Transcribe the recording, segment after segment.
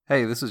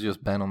Hey, this is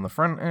just Ben on the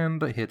front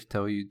end, here to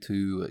tell you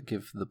to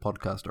give the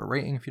podcast a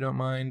rating if you don't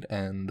mind,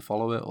 and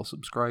follow it or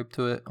subscribe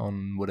to it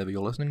on whatever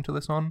you're listening to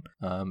this on.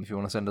 If you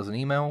want to send us an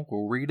email,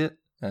 we'll read it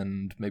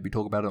and maybe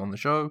talk about it on the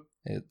show.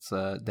 It's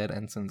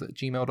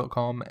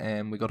deadensigns@gmail.com,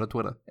 and we got a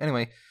Twitter.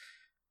 Anyway,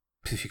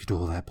 if you could do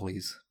all that,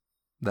 please.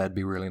 That'd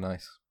be really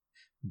nice.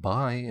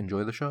 Bye,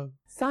 enjoy the show.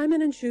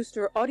 Simon &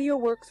 Schuster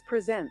AudioWorks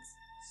presents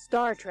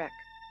Star Trek: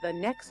 The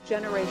Next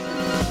Generation.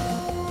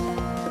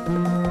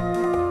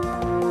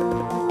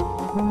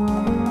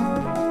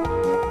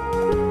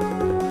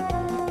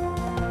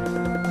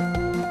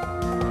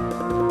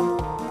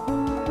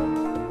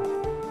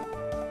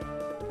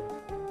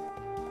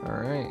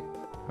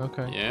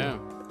 Okay. Yeah.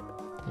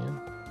 Cool. Yeah.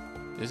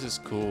 This is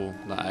cool.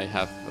 I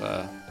have.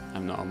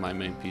 I'm not on my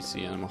main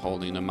PC and I'm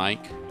holding a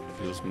mic. It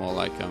feels more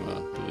like I'm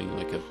doing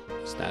like a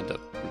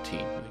stand-up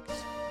routine, like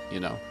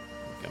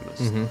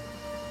I'm a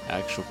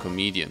actual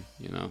comedian,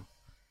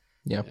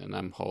 Yeah. And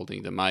I'm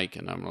holding the mic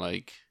and I'm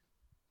like.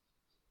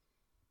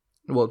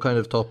 What kind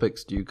of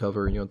topics do you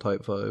cover in your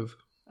Type 5?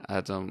 I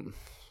don't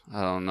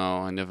know.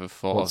 I never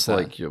thought What's of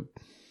that. like your.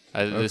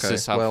 This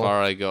is how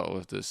far I got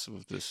with this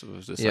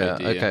yeah,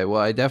 idea. okay.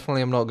 Well, I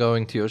definitely am not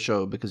going to your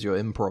show because your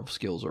improv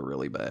skills are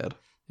really bad.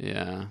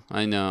 Yeah,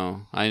 I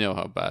know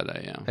how bad I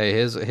am. Hey,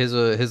 here's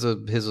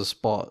a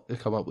spot to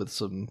come up with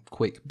some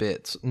quick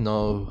bits.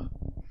 No,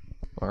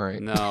 all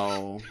right.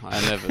 No,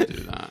 I never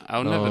do that.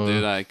 I'll never do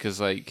that because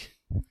I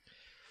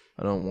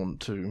don't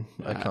want to.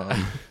 I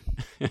can't.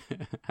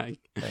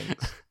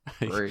 Thanks.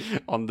 Great.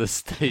 On the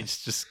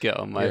stage, just get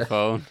on my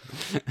phone.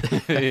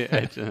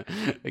 I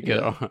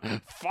get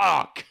on.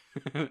 Fuck!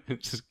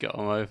 Just get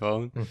on my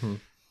phone. Mm-hmm.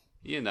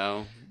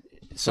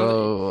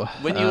 So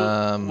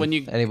when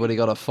you anybody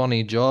got a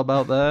funny job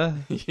out there?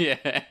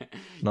 Yeah.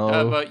 No.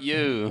 How about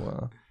you?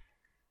 Well,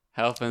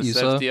 Health and you,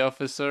 safety sir?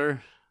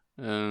 officer.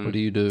 What do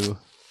you do?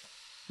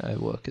 I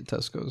work at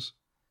Tesco's.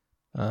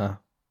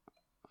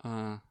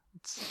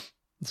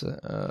 It's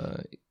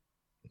a.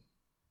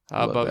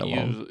 How about that you?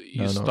 long. You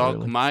No, not stock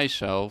really. my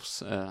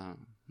shelves.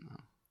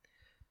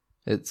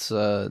 It's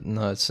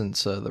no,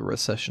 since the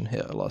recession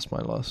hit, I lost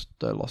my last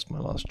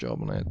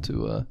job, and I had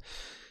to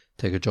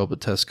take a job at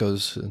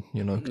Tesco's,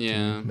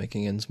 continue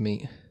making ends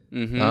meet.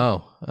 Mm-hmm.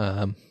 Oh,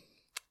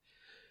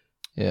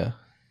 yeah.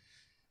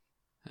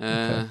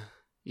 Okay.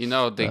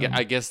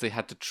 I guess they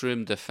had to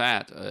trim the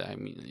fat.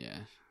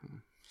 Yeah.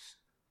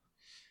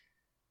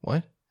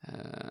 What?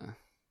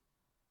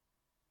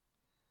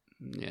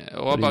 Yeah.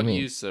 What What do you about mean?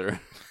 you, sir?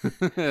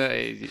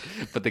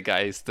 But the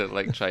guy still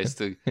tries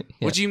to. Yeah.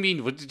 What do you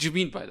mean? What did you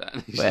mean by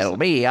that? Well,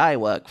 me, I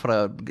work for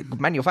a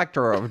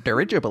manufacturer of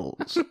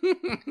dirigibles.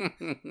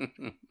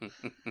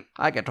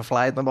 I get to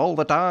fly them all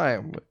the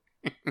time.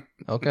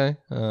 Okay.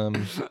 I don't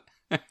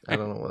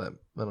know what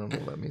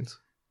that means.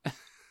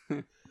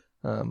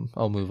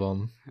 I'll move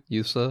on.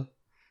 You, sir?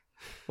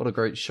 What a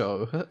great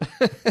show.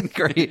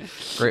 great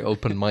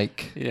open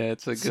mic. Yeah,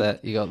 it's a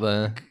set you got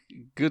there.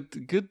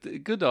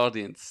 good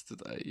audience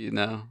today.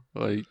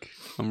 Like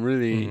I'm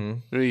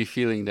really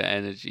feeling the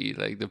energy,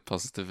 like the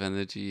positive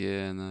energy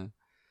here, and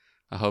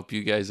I hope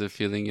you guys are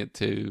feeling it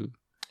too.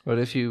 But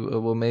if you,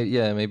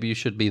 maybe you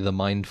should be the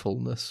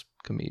mindfulness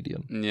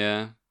comedian.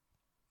 Yeah.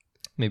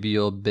 Maybe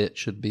your bit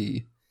should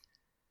be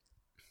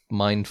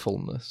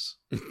mindfulness.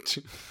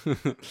 So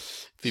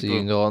you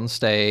can go on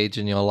stage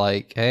and you're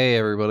like, "Hey,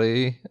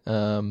 everybody.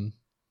 So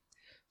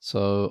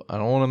I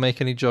don't want to make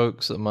any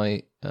jokes that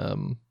might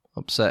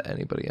upset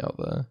anybody out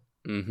there.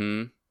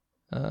 Mm-hmm.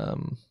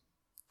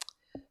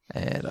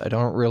 And I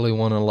don't really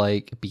want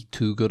to be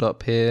too good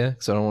up here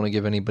because I don't want to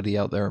give anybody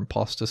out there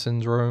imposter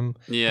syndrome.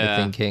 Yeah. They're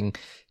thinking,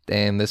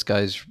 damn, this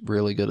guy's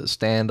really good at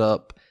stand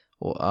up,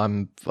 or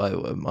I'm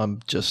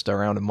just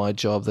around in my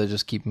job. They're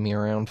just keeping me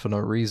around for no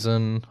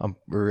reason. I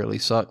really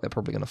suck. They're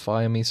probably gonna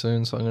fire me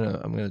soon, so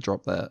I'm gonna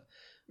drop that.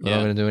 I'm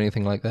not gonna do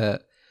anything like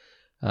that.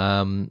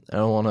 I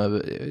don't want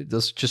to.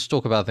 Let's just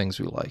talk about things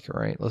we like, all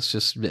right? Let's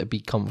just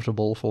be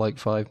comfortable for like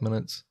 5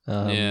 minutes.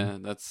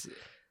 That's.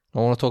 I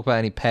don't want to talk about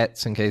any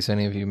pets in case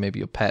any of you, maybe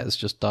your pet has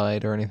just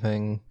died or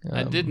anything.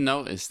 I did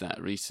notice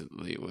that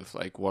recently with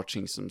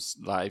watching some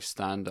live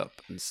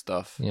stand-up and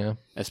stuff. Yeah.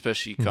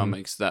 Especially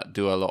comics that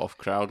do a lot of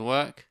crowd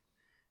work.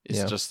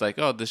 It's just like,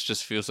 oh, this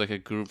just feels like a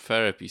group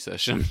therapy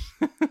session.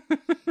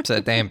 It's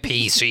that damn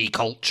PC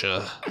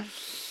culture.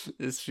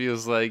 This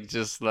feels like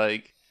just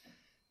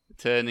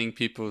turning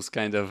people's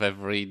kind of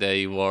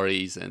everyday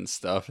worries and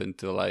stuff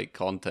into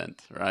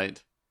content,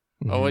 right?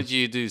 Mm-hmm. Oh, what do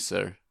you do,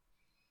 sir?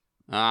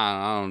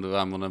 I don't do.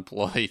 I'm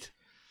unemployed.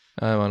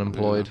 I'm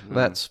unemployed. Yeah.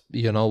 That's,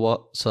 you know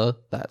what, sir?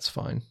 That's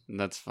fine.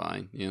 That's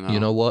fine. You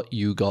know what?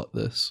 You got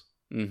this.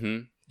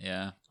 Mm-hmm.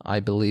 Yeah.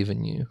 I believe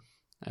in you.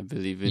 I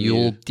believe in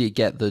You'll you.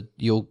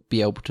 You'll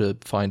be able to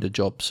find a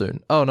job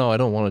soon. Oh no, I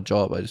don't want a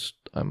job.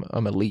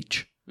 I'm a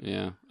leech.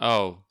 Yeah.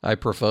 Oh. I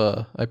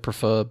prefer How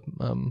about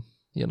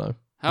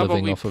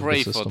living we off of the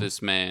pray for system.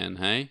 this man,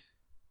 hey?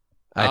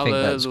 I think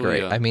that's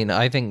great. Hallelujah. I mean,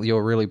 I think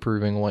you're really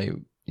proving why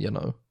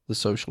the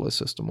socialist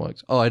system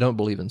works. Oh, I don't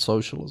believe in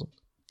socialism.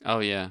 Oh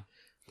yeah.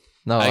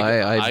 No,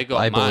 I got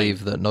I mine.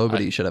 believe that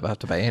nobody should ever have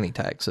to pay any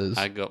taxes.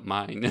 I got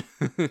mine.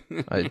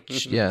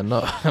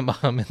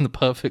 I'm in the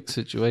perfect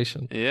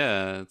situation.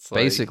 Yeah, it's like...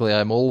 Basically,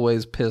 I'm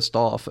always pissed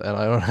off and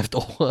I don't have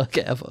to work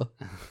ever.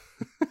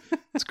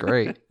 It's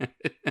great.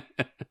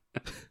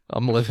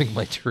 I'm living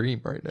my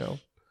dream right now.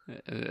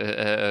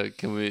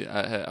 Can we?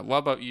 What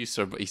about you,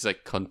 sir? But he's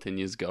like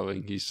continues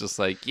going. He's just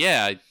like,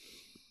 yeah, I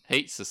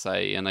hate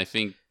society, and I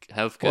think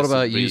healthcare. What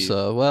about you,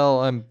 sir?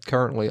 Well, I'm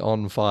currently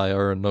on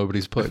fire and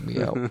nobody's putting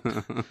me out.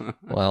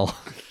 Well,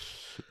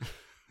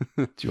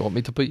 do you want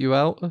me to put you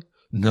out?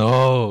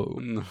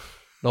 No,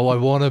 I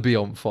want to be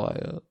on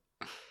fire.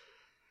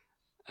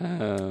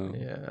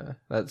 Yeah,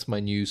 that's my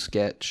new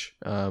sketch.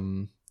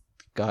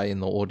 Guy in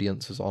the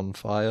audience is on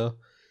fire.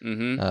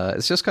 Mm-hmm.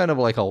 It's just kind of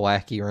like a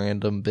wacky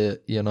random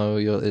bit, you know.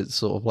 It's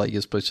sort of like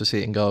you're supposed to see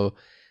it and go,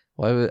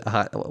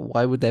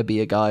 why would there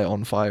be a guy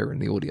on fire in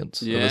the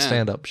audience of a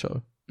stand-up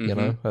show? Mm-hmm. You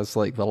know, that's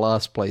like the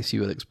last place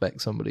you would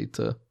expect somebody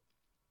to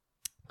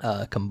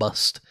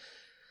combust.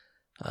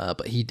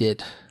 But he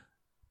did.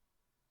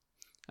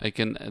 I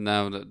can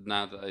now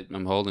that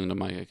I'm holding the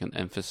mic, I can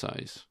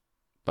emphasize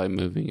by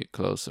moving it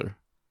closer,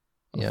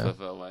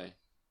 further away.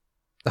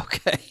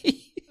 Okay.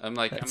 I'm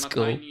like, That's I'm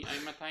cool. a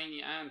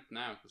tiny ant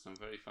now because I'm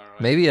very far away.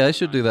 Maybe I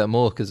should do that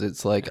more because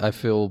it's like I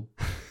feel,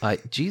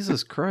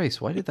 Jesus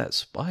Christ, why did that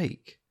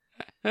spike?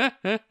 I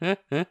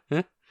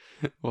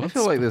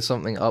feel like there's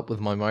something up with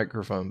my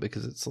microphone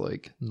because it's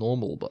like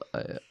normal, but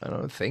I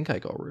don't think I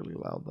got really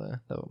loud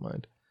there. Never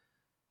mind.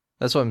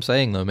 That's what I'm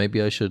saying though.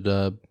 Maybe I should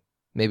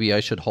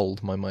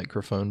hold my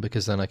microphone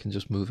because then I can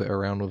just move it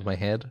around with my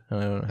head and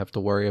I don't have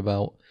to worry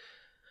about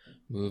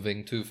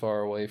moving too far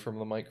away from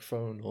the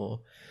microphone or,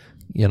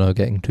 you know,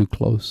 getting too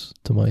close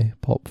to my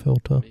pop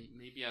filter.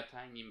 Maybe a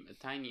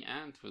tiny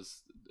ant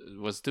was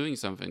doing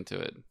something to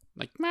it,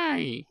 like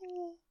Mary.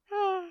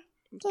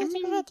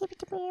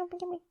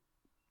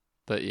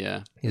 But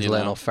yeah, he's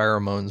letting off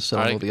pheromones so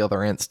all the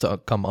other ants to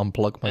come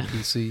unplug my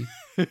PC.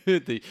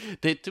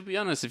 they, to be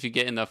honest, if you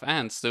get enough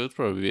ants, they would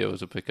probably be able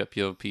to pick up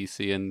your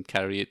PC and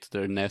carry it to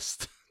their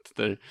nest.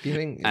 Do you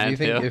think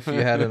if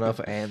you had enough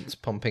ants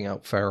pumping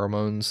out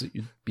pheromones that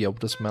you'd be able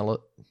to smell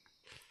it?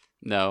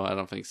 No, I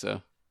don't think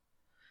so.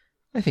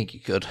 I think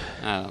you could.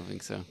 I don't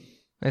think so.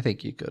 I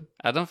think you could.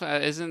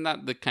 Isn't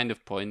that the kind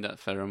of point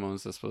that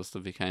pheromones are supposed to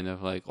be kind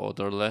of like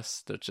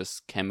odorless? They're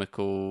just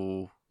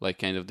chemical, like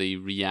kind of they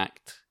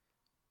react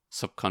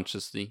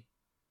subconsciously,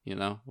 you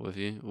know,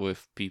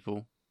 with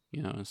people,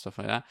 you know, and stuff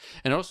like that.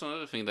 And also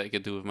another thing that I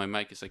could do with my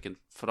mic is I can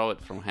throw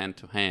it from hand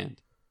to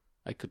hand.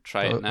 I could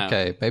try it now.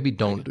 Okay, maybe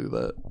don't do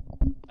that.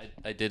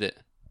 I did it.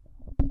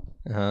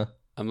 Uh-huh.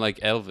 I'm like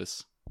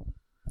Elvis.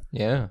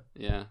 Yeah.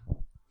 Yeah.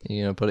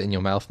 You know, put it in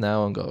your mouth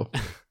now and go.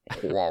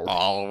 Wow.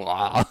 Oh,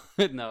 wow.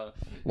 No.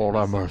 Lord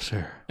have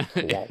mercy.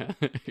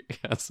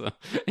 Has a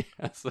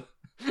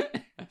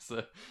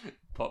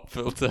pop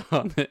filter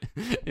on it.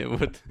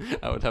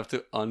 I would have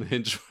to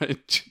unhinge my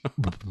jaw.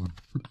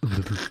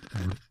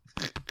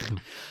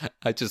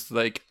 I just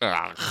like.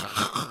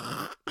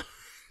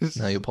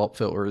 Now your pop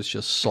filter is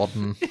just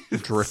sodden,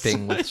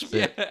 dripping with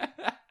spit. Yeah.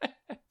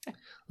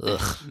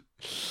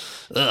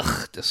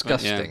 Ugh,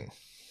 disgusting.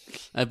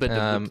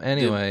 Yeah.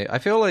 Anyway, I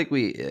feel like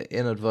we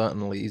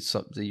inadvertently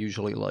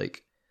usually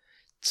like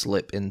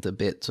slip into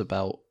bits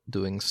about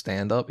doing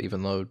stand-up,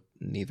 even though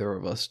neither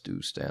of us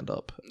do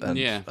stand-up. And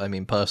yeah. I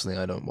mean, personally,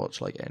 I don't watch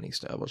like any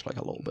stand-up. I watch like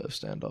a little bit of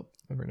stand-up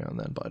every now and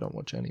then, but I don't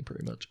watch any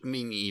pretty much.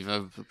 Me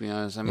neither, to be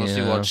honest. I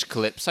mostly watch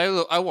clips.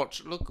 I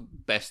watch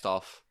best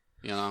of.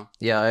 You know.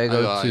 Yeah, I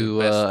go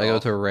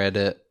to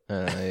Reddit.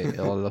 I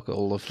look at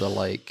all of the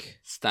like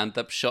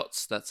stand-up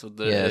shots. That's what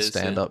there is.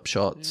 Stand-up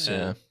shots.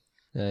 Yeah.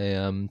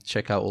 I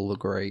check out all the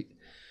great.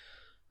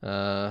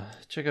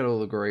 Check out all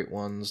the great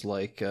ones,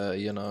 like like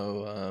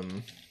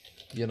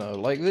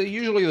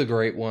usually the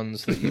great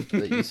ones that you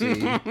see,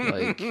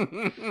 like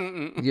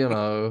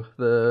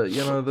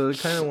the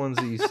kind of ones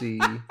that you see.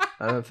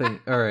 I don't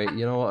think. All right,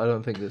 you know what? I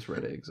don't think this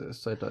Reddit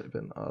exists. I type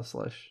in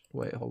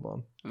Wait, hold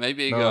on.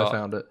 Maybe I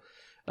found it.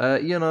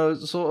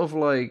 Sort of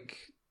like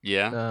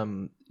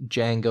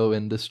Django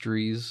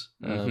Industries.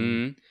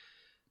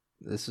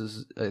 This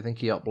is. I think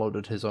he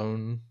uploaded his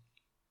own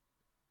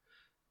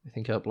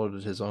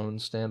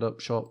stand-up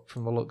shot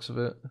from the looks of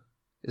it.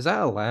 Is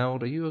that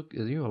allowed? Are you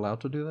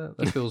allowed to do that?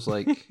 That feels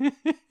like.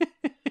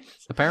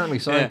 Apparently,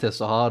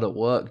 scientists are hard at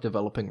work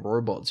developing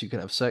robots you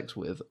can have sex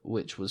with,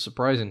 which was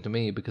surprising to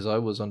me because I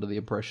was under the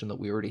impression that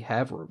we already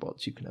have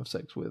robots you can have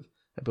sex with.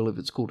 I believe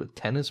it's called a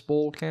tennis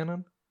ball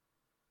cannon.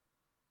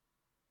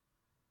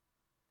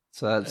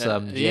 So that's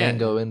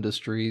Django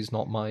Industries,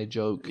 not my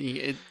joke.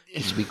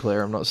 Just to be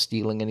clear, I'm not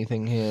stealing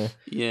anything here.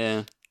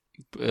 Yeah.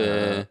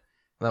 That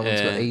one's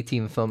got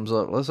 18 thumbs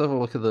up. Let's have a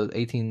look at the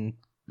 18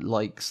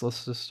 likes.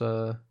 Let's just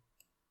a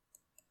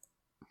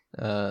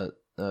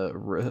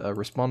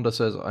responder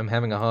says, I'm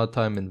having a hard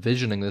time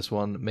envisioning this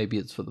one. Maybe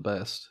it's for the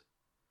best.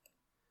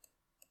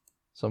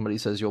 Somebody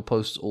says, your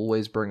posts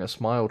always bring a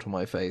smile to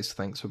my face.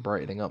 Thanks for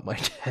brightening up my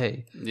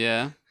day.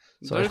 Yeah.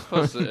 So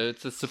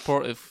it's a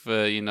supportive,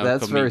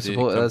 that's very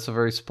community. that's a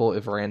very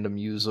supportive random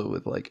user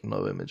with like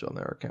no image on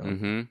their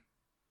account.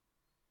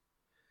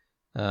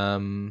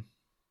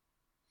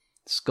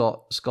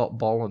 Scott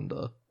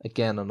Bollander,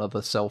 again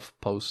another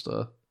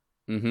self-poster,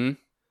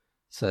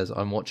 says,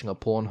 "I'm watching a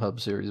Pornhub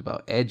series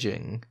about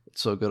edging.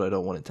 It's so good I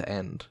don't want it to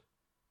end."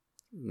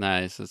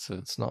 Nice.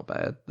 It's not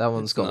bad. That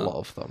one's got a lot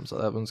of thumbs.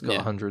 That one's got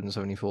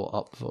 174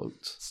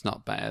 upvotes. It's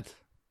not bad.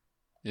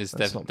 It's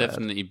not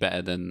definitely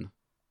better than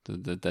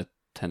the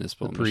tennis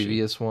ball. The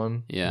previous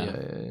one.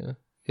 Yeah.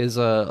 Here's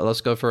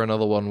let's go for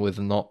another one with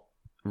not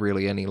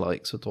really any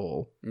likes at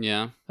all.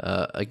 Yeah.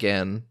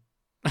 Again,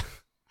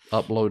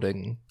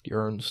 uploading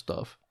your own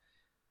stuff.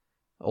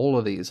 All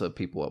of these are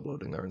people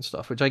uploading their own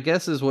stuff, which I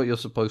guess is what you're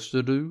supposed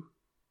to do.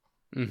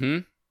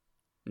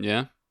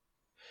 Yeah.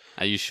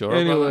 Are you sure?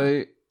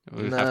 Anyway,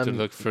 we have to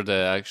look for the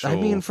actual. I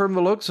mean, from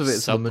the looks of it,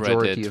 it's the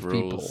majority of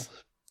rules. people.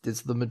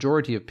 It's the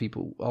majority of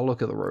people. I'll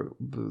look at the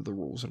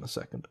rules in a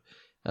second.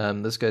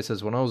 This guy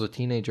says, "When I was a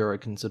teenager, I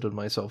considered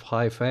myself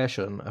high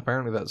fashion.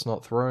 Apparently, that's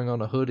not throwing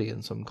on a hoodie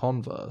and some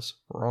Converse.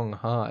 Wrong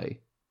high.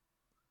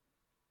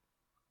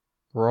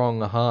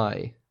 Wrong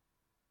high."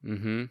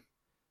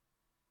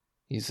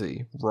 You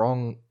see,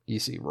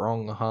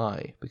 wrong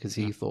high, because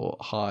he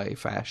thought high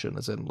fashion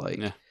as in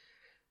like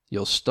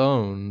you're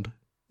stoned.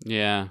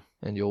 Yeah.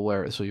 And you're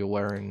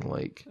wearing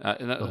like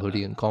a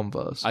hoodie and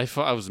Converse. I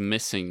thought I was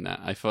missing that.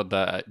 I thought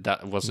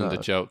that wasn't a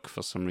joke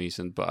for some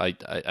reason, but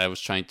I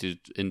was trying to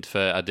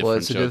infer a different joke. Well,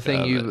 it's a good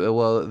thing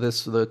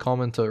the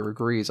commenter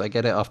agrees. I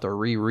get it after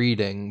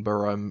rereading, but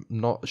I'm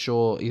not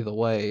sure either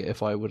way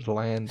if it would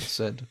land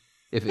said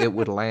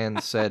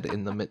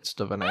in the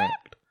midst of an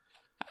act.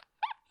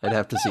 I'd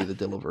have to see the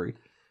delivery.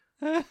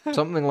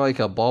 Something like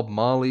a Bob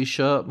Marley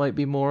shirt might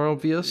be more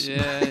obvious.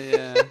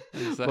 Yeah,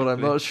 exactly. But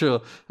I'm not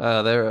sure.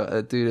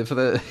 Dude,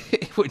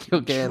 when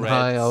you're getting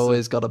high, I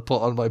always got to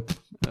put on my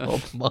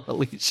Bob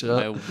Marley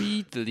shirt. My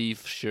weed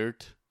leaf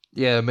shirt.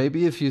 Yeah,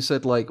 maybe if you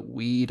said like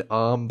weed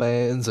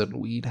armbands and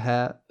weed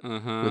hat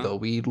with a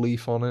weed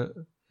leaf on it.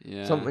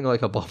 Yeah. Something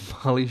like a Bob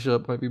Marley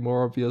shirt might be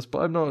more obvious,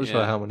 but I'm not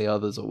sure how many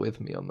others are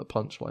with me on the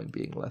punchline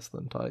being less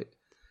than tight.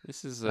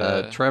 This is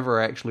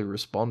Trevor actually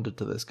responded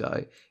to this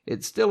guy.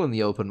 It's still in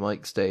the open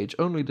mic stage.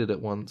 Only did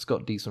it once.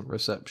 Got decent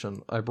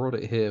reception. I brought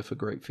it here for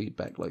great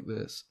feedback like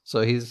this.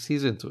 So he's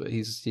into it.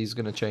 He's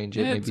gonna change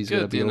it. Maybe he's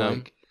gonna be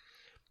like.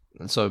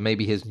 And so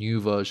maybe his new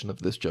version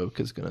of this joke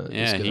is gonna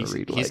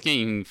read like. He's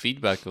getting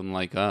feedback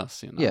unlike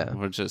us. Yeah,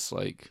 we're just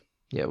like.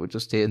 Yeah, we're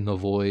just hitting the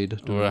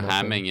void. We're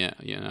hamming it.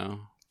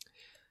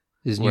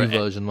 His new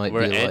version might be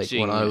like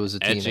when I was a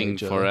teenager. Edging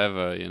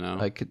forever,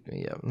 I could,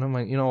 no,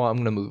 you know what? I'm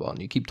gonna move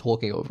on. You keep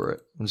talking over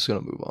it. I'm just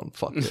gonna move on.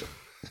 Fuck it.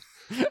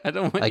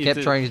 I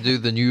kept trying to do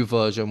the new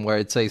version where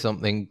I'd say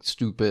something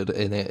stupid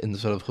in it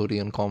instead of hoodie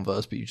and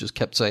Converse, but you just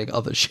kept saying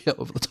other shit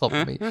over the top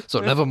of me. So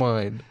never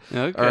mind.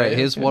 Okay, all right,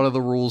 here's one of the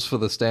rules for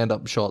the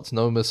stand-up shots: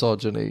 no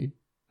misogyny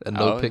and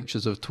no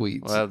pictures of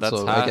tweets. Well, that's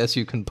so I guess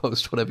you can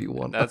post whatever you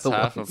want. That's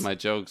half of my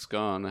jokes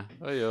gone.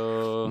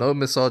 No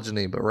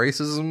misogyny, but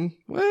racism.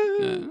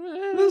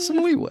 Well, there's some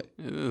leeway.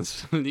 There's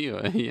some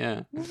leeway,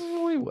 yeah. There's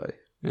some leeway.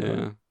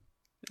 Yeah.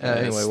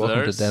 Anyway,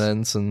 welcome to Dan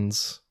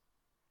Ensign's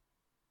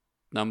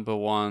number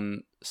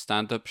one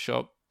stand-up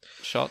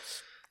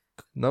shots.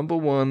 Number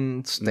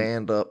one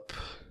stand-up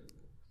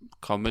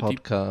comedy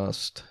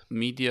podcast.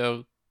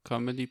 Media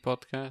comedy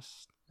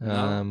podcast.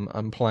 No?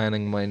 I'm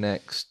planning my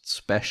next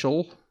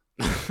special.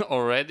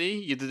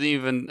 Already? You didn't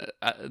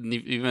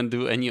even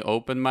do any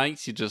open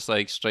mics? You just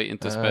like straight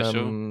into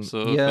special?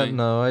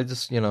 No, I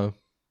just,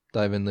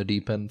 dive in the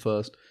deep end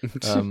first.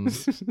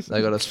 I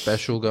got a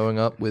special going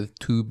up with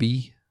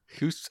Tubi.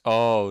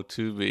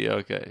 Tubi.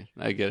 Okay,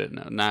 I get it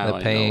now.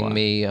 They're paying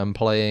me. I'm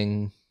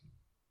playing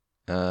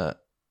at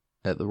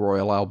the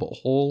Royal Albert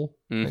Hall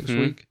next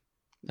week.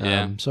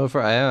 So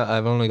far,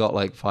 I've only got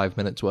like 5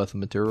 minutes worth of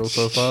material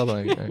so far.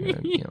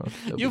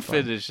 You'll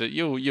finish it.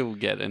 You'll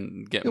get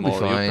You'll more.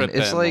 Be fine.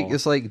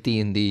 It's like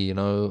D&D.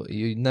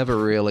 You never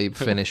really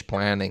finish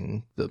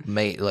planning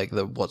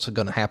what's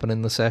going to happen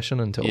in the session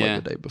until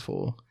like the day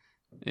before.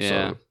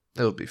 Yeah, so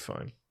it'll be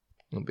fine.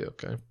 It'll be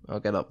okay. I'll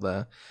get up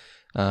there.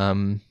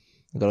 I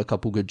got a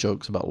couple good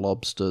jokes about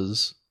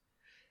lobsters.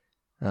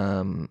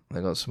 I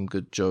got some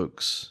good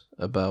jokes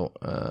about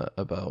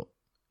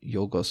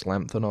Yorgos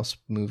Lanthimos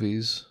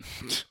movies.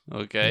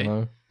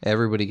 Okay.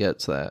 Everybody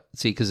gets that.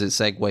 See, because it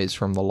segues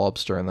from The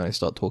Lobster, and then I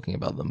start talking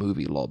about the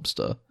movie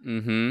Lobster.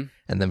 Mm-hmm.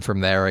 And then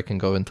from there, I can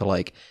go into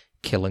like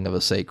Killing of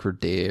a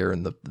Sacred Deer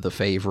and the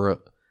Favorite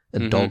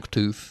and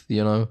Dogtooth.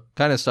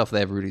 Kind of stuff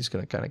that everybody's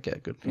going to kind of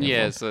get good.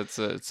 So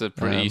it's a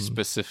pretty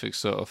specific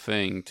sort of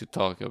thing to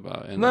talk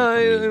about. I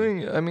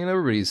mean,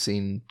 everybody's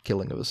seen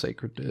Killing of a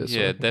Sacred Deer. So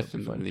yeah,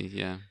 definitely.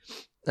 Yeah.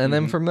 And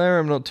then from there,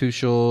 I'm not too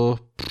sure.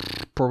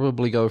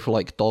 Probably go for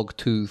like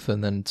Dogtooth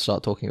and then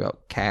start talking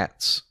about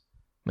cats,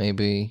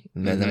 maybe.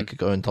 And then I could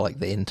go into like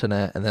the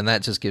internet, and then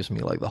that just gives me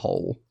like the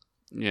whole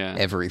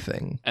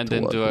everything. And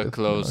then do a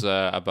close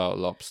about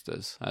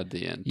lobsters at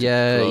the end.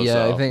 Yeah.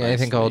 I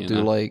think I'll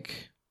do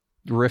like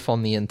riff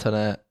on the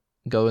internet,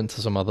 go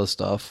into some other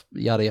stuff,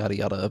 yada, yada,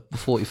 yada.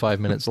 45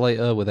 minutes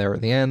later, we're there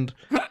at the end.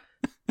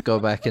 Go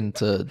back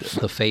into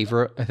The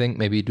Favorite, I think.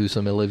 Maybe do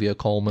some Olivia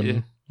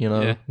Colman,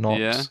 Knox.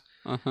 Yeah.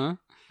 Uh-huh.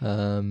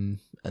 And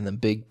then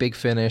big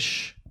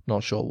finish.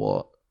 Not sure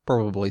what.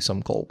 Probably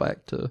some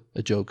callback to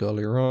a joke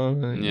earlier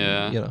on.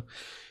 Yeah.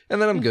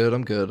 And then I'm good.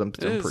 I'm pretty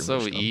It's so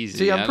much done. easy.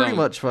 See, I'm I pretty don't-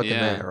 much fucking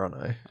yeah. there, aren't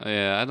I?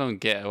 Yeah, I don't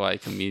get why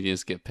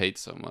comedians get paid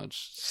so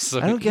much.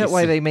 So I don't get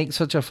why easy. they make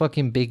such a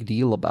fucking big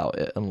deal about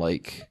it and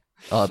like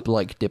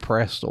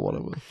depressed or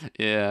whatever.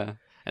 Yeah,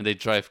 and they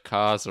drive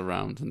cars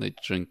around and they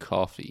drink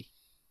coffee.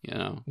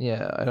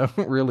 Yeah, I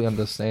don't really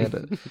understand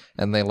it.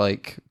 And they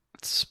like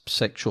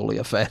sexually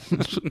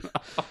offend.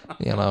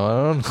 I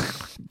don't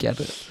get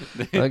it.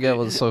 I don't get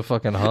what's so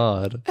fucking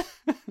hard.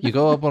 You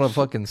go up on a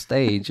fucking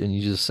stage and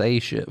you just say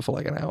shit for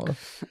like an hour.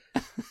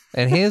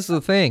 And here's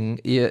the thing,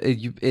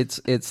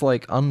 it's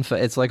like unfair.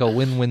 It's like a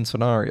win-win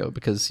scenario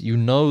because you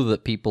know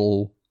that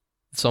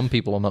some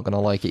people are not going to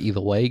like it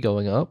either way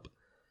going up.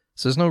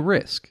 So there's no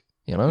risk,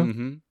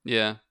 Mm-hmm.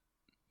 Yeah.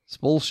 It's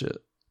bullshit.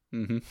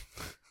 Mm-hmm.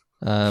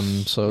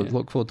 So Yeah.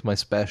 look forward to my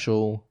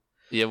special.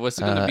 Yeah, what's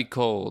it gonna be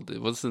called?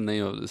 What's the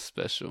name of this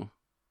special?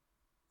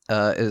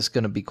 It's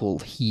going to be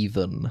called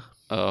Heathen.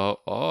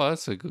 Oh,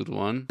 that's a good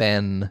one.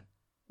 Ben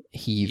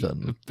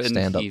Heathen Ben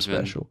stand-up Heathen.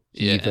 special.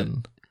 Yeah,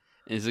 Heathen.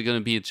 Is it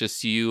gonna be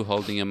just you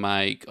holding a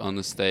mic on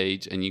the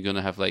stage, and you're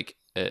gonna have like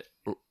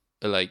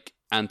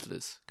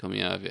antlers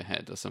coming out of your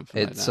head or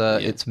something It's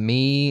like that? it's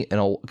me in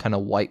a kind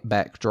of white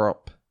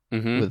backdrop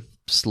Mm-hmm. with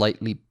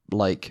slightly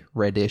like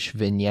reddish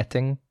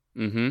vignetting.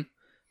 Mm-hmm.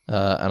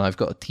 And I've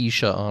got a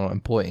T-shirt on. I'm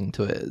pointing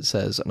to it. It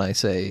says, and I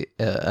say,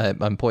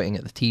 I'm pointing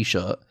at the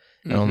T-shirt,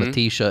 and on the Mm-hmm.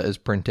 T-shirt is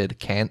printed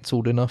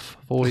 "cancelled enough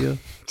for you,"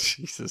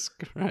 Jesus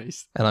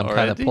Christ! and I'm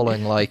kind of Already?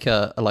 pulling like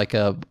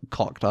a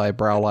cocked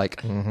eyebrow,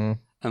 like, And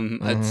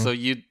Mhm.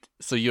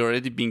 so you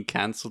already been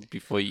cancelled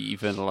before you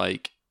even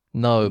like.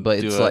 No,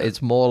 but Do it's it. like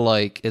it's more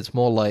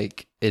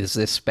like is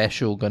this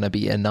special gonna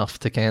be enough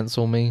to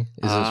cancel me?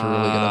 Is this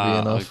really gonna be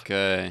enough?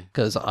 Okay.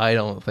 Because I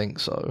don't think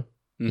so.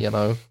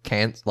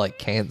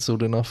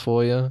 Cancelled enough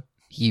for you.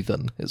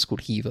 Heathen. It's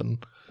called Heathen.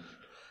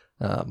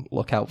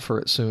 Look out for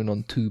it soon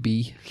on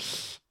Tubi.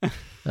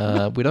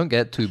 We don't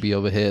get Tubi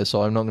over here,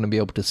 so I'm not going to be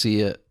able to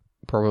see it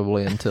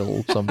probably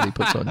until somebody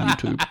puts it on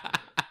YouTube.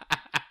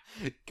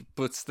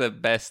 Puts the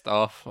best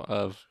off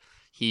of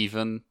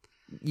Heathen.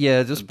 Yeah,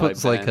 it just By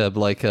puts like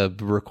a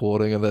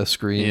recording of their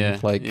screen, Yeah,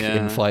 in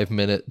yeah.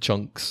 5-minute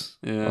chunks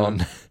Yeah.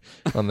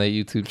 on their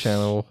YouTube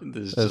channel.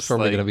 There's That's just,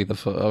 probably like, going to be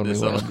the only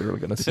there's way a- I'm really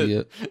going to see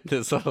it.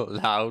 There's a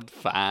loud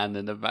fan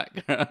in the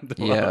background.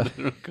 Yeah. While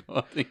they're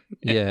recording.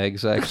 Yeah,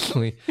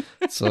 exactly.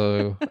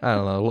 So I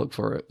don't know. Look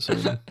for it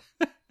soon.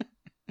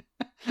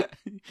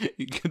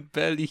 You can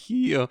barely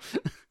hear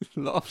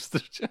lobster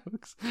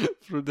jokes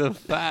through the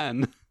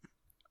fan.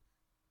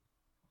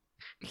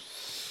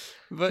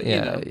 But Yeah,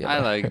 you know, yeah. I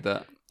like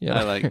that. Yeah.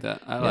 I like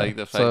that. I Yeah. like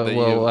the fact So, that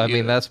well, you. I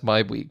mean, that's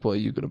my week. What are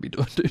you going to be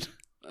doing, dude?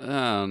 I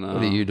don't know.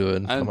 What are you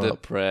doing? I'm Come up.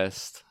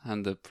 depressed.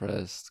 I'm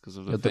depressed because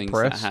of the You're things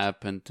depressed? that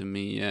happened to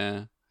me.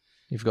 Yeah.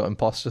 You've got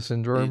imposter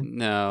syndrome?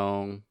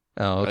 No.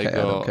 Oh, okay. I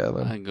don't care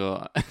then. I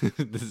go.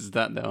 Is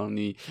that the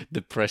only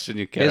depression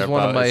you care Here's about?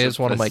 one of my is here's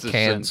one of my imposter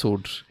syndrome?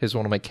 cancelled here's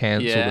one of my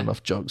cancelled Yeah.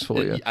 enough jokes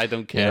for you. I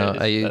don't care. know,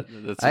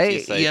 That's what you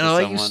say to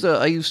I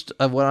someone. used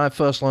to when I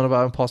first learned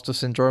about imposter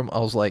syndrome, I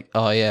was like,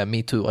 oh yeah,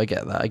 me too. I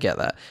get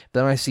that.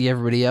 Then I see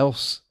everybody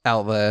else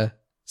out there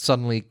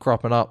suddenly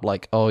cropping up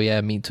like, oh yeah,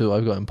 me too.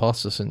 I've got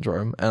imposter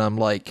syndrome, and I'm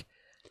like,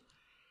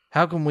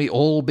 how can we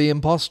all be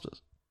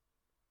imposters?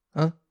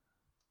 Huh?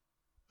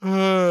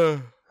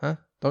 Huh?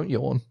 Don't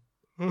yawn.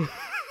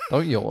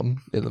 Don't yawn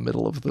in the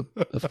middle of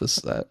the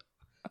set.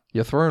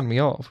 You're throwing me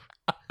off.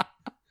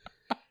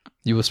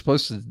 You were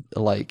supposed to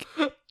like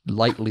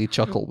lightly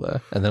chuckle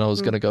there, and then I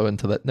was gonna go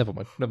into that. Never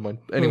mind.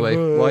 Anyway,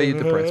 why are you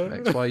depressed,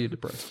 Max? Why are you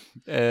depressed?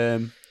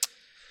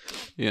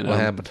 You know, What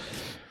happened?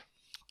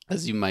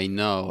 as you may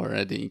know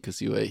already,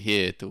 because you were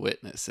here to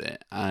witness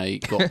it, I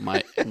got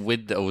my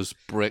windows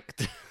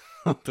bricked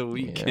on the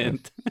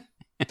weekend.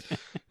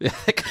 Yeah,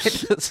 that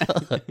kind of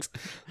sucks.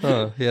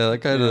 Oh, yeah, that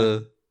kind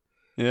of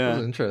Yeah,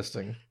 was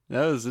interesting.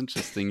 that was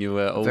interesting. You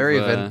were over, Very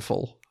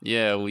eventful.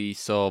 Yeah, we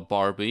saw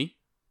Barbie,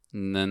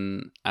 and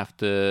then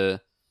after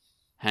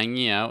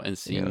hanging out and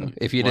seeing, You know,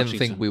 if you didn't watching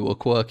think some- we were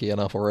quirky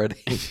enough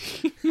already,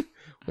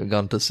 we've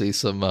gone to see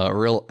some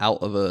real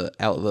out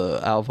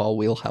of our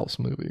wheelhouse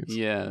movies.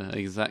 yeah,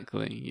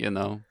 exactly. You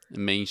know,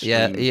 mainstream.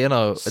 Yeah, you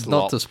know, slop.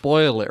 not to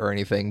spoil it or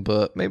anything,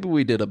 but maybe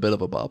we did a bit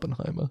of a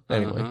Barbenheimer.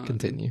 Anyway, Uh-huh.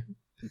 continue.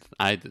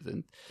 I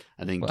didn't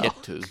Well.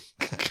 get to.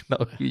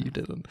 No, you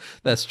didn't.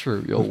 That's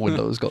true. Your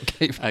windows got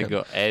caved I in.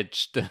 got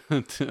edged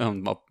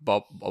on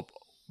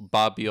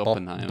Bobby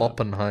Oppenheimer.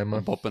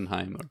 Oppenheimer.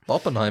 Oppenheimer.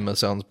 Oppenheimer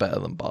sounds better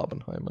than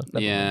Barbenheimer. Never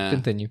mind. Yeah.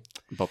 Continue.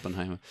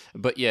 Oppenheimer.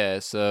 But yeah,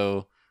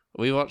 so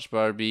we watched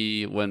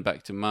Barbie, went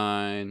back to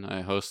mine,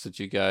 I hosted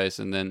you guys,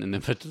 and then in the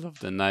middle of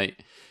the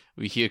night,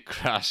 we hear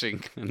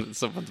crashing, and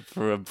someone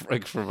threw a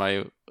brick from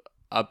my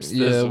upstairs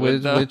Yeah,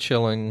 window. we're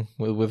chilling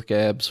with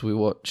Gabs. We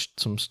watched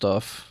some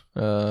stuff.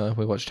 We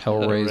watched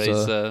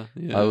Hellraiser.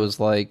 Yeah. I was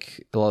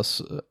like,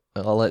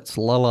 let's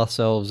lull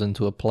ourselves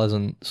into a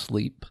pleasant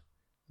sleep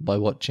by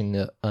watching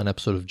an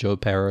episode of Joe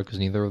Pera, because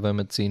neither of them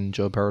had seen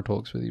Joe Pera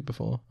Talks with You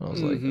before. I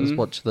was like,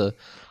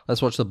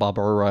 let's watch the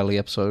Barbara O'Reilly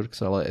episode,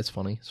 because it's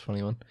funny. It's a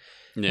funny one.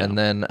 Yeah. And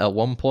then at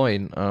one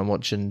point, I'm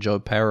watching Joe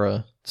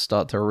Pera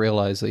start to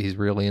realize that he's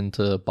really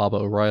into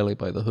Barbara O'Reilly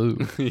by The Who.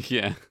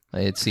 Yeah.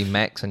 I had seen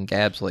Max and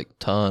Gabs like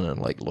turn and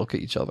like look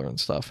at each other and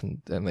stuff,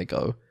 and they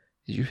go,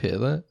 "Did you hear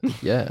that?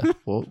 Yeah.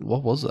 What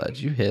was that? Did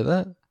you hear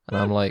that?" And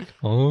I'm like,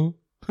 "Huh?"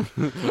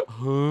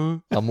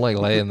 I'm like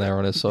laying there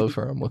on his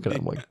sofa. I'm looking at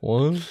him like,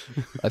 "What?"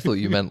 I thought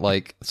you meant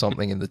like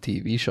something in the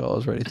TV show. I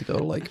was ready to go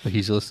like,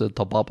 "He's listening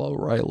to Barbara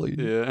O'Reilly."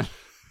 Yeah.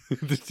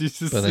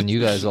 But then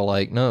you guys are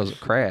like, "No, it was a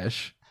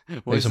crash.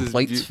 Maybe some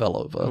plates fell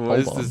over. What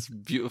is Hold on." this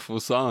beautiful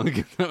song?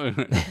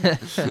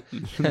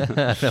 I've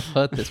never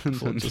heard this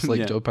before. Just like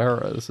Yeah. Joe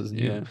Pera. This is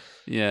new.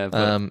 Yeah.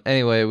 But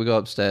Anyway, we go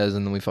upstairs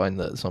and then we find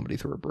that somebody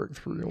threw a brick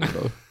through your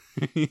window.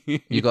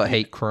 You got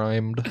hate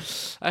crimed.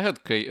 I had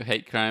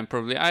hate crime.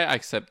 Probably, I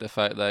accept the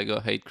fact that I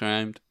got hate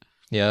crimed.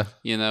 Yeah,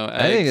 You know,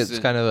 I think it's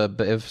kind of a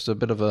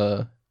bit of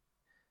a.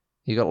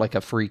 You got like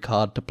a free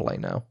card to play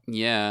now.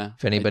 Yeah.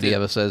 If anybody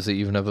ever says that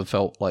you've never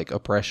felt like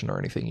oppression or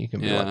anything, you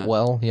can be like,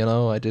 well,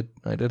 I did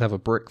have a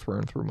brick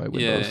thrown through my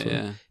window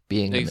for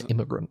being an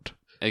immigrant.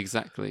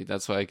 Exactly.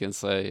 That's what I can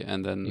say.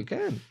 And then You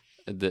can,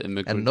 the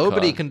immigrant and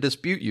nobody card. can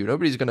dispute you.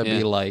 Nobody's gonna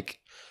be like,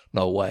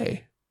 no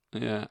way.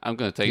 Yeah, I'm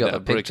gonna take You got that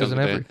the brick. pictures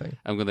and everything.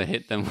 I'm gonna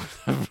hit them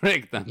with a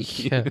brick then.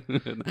 Yeah.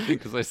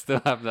 Because I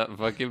still have that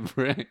fucking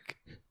brick.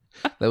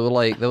 There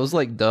was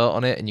like dirt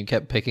on it, and you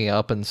kept picking it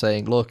up and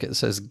saying, "Look, it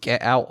says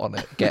get out on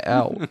it, get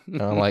out."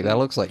 And I'm like, "That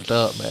looks like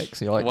dirt,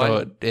 Max." And you're like, Why-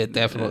 "No, it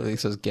definitely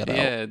says get out."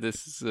 Yeah,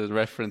 this is a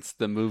reference to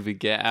the movie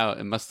Get Out.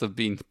 It must have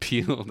been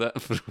Peele that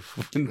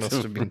It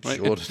must have been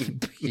Jordan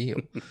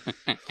Peele.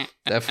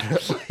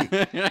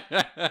 Definitely.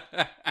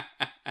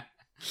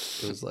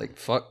 It was like,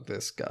 fuck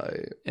this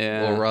guy.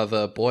 Yeah. Or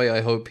rather, boy,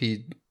 I hope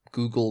he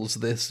Googles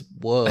this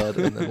word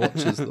and then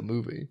watches the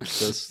movie.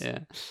 That's Yeah.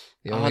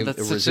 the only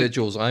that's such a-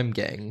 residuals I'm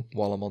getting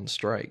while I'm on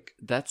strike.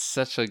 That's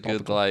such a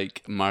good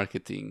like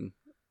marketing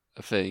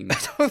thing. I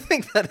don't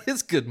think that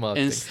is good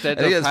marketing. Instead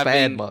I think of it's bad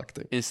having-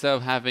 marketing. Instead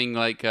of having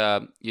like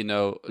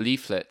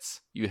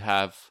leaflets, you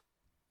have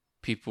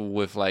people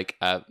with like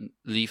a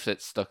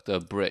leaflet stuck to a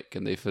brick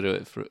and they throw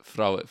it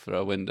through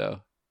a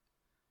window.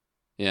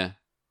 Yeah,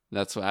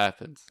 that's what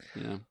happens.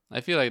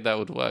 I feel like that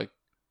would work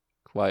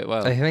quite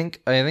well. I think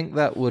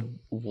that would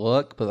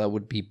work, but that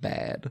would be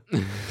bad.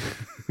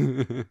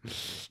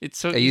 It's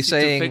so Are you easy to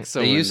saying? fix a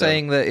Are you window.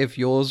 saying that if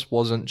yours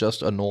wasn't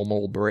just a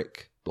normal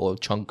brick or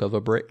chunk of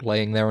a brick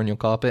laying there on your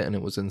carpet, and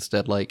it was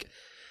instead like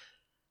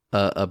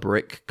a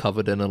brick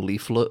covered in a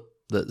leaflet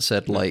that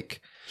said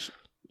like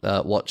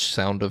 "Watch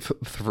Sound of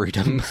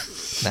Freedom"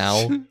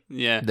 now,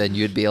 Yeah, then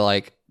you'd be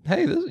like,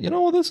 "Hey,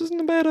 this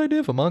isn't a bad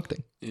idea for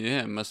marketing."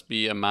 yeah, it must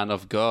be a man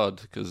of God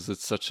because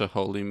it's such a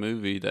holy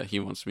movie that he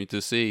wants me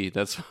to see.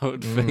 That's what I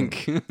would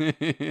think.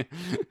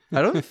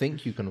 I don't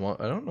think you can watch.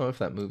 I don't know if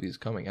that movie is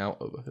coming out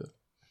over here.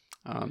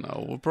 I don't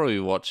know. We'll probably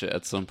watch it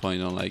at some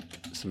point on like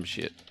some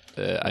shit.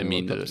 I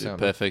mean, look up Sound of-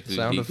 perfectly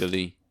Sound of-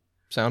 legally.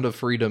 Sound of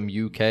Freedom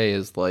UK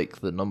is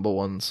like the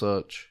 #1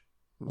 search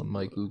on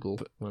my Google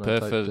when I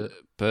typed it.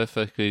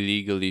 Perfectly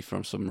legally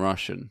from some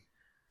Russian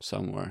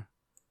somewhere.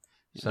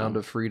 Sound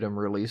of Freedom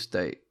release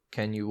date.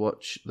 Can you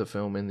watch the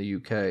film in the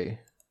UK?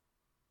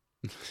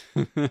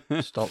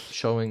 Stop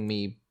showing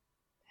me.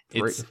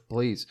 It's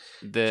Please.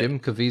 the Jim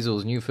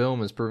Caviezel's new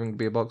film is proving to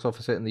be a box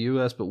office hit in the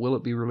US, but will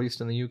it be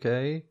released in the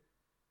UK?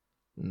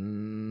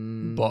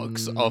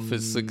 box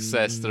office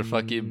success. They're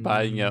fucking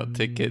buying out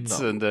tickets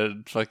No. and their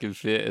fucking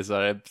theaters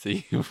are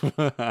empty.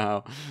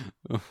 Wow.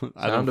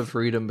 Sound of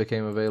Freedom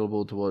became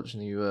available to watch in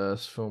the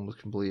US. Film was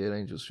completed at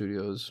Angel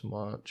Studios,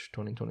 March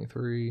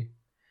 2023.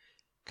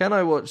 Can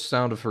I watch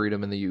Sound of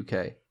Freedom in the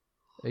UK?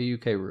 A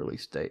UK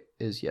release date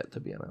is yet to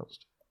be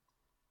announced.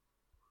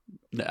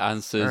 The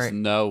answer is Alright.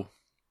 no.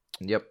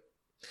 Yep.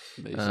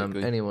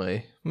 Basically.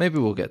 Anyway, maybe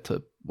we'll get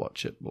to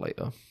watch it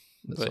later. at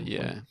But some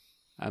yeah, point.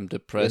 I'm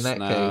depressed that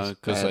now case,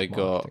 because bad I got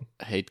marketing.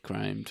 hate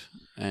crimed,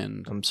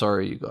 and I'm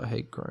sorry you got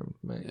hate crime,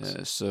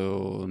 mate.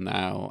 so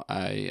now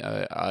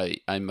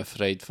I'm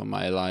afraid for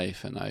my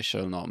life, and I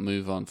shall not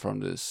move on from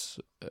this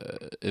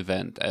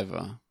event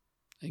ever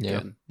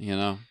again. You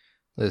know.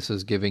 This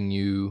is giving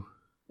you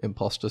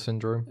imposter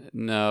syndrome.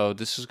 No,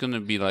 this is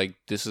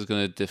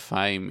gonna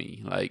define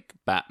me like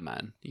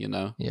Batman. You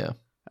know, Yeah.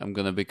 I'm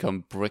gonna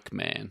become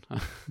Brickman,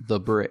 The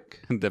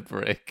Brick. the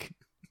Brick.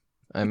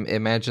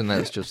 Imagine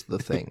that's just the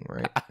thing,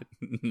 right?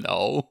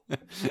 No,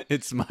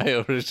 it's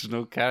my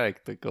original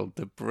character called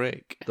the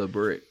Brick. The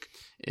Brick.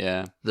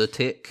 Yeah, The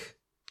Tick.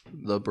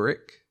 The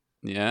Brick.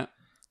 yeah.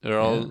 We're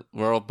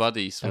all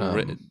buddies.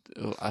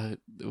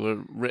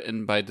 We're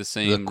written by the The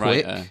same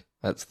Quick. writer.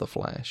 That's the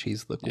Flash.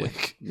 He's the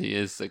Quick. Yeah, he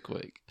is the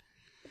Quick.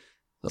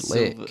 The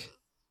Silver- Lick.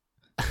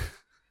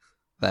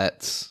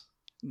 That's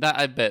That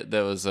I bet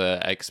there was a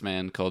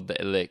X-Man called the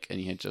Illick, and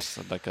he had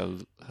just like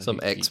some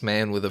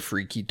X-Man with a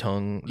freaky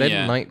tongue. Didn't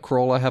Yeah.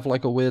 Nightcrawler have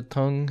like a weird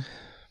tongue?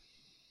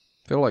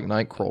 I feel like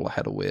Nightcrawler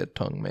had a weird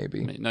tongue,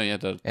 maybe. No, he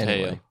had a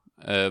Anyway.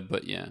 tail.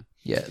 But yeah.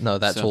 Yeah, no,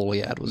 that's So, all he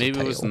had was maybe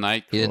a it tail. was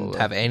Nightcrawler. He didn't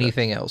have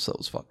anything else that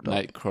was fucked up.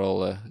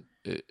 Nightcrawler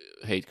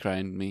hate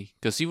crimed me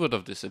because he would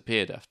have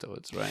disappeared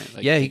afterwards, right?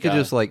 Like, Yeah, he the could guy-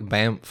 just like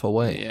bamf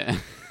away. Yeah.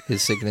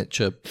 His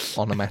signature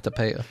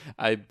onomatopoeia.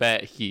 I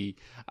bet he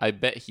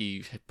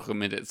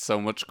committed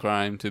so much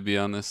crime. To be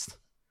honest,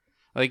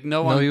 like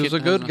no one. No, he was a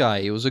good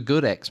guy. He was a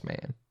good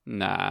X-Man.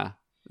 Nah,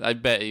 I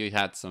bet he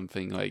had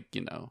something like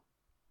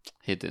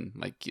hidden,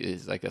 like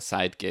it's like a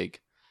side gig.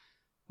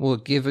 Well,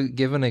 give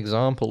an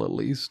example at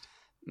least.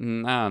 I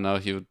don't know.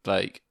 He would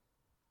like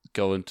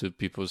go into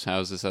people's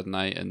houses at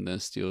night and then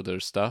steal their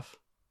stuff.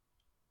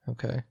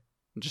 Okay.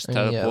 Just I mean,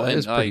 teleport. yeah, that in,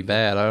 is pretty like,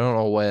 bad. I don't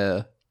know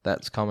where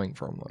that's coming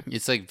from. Though.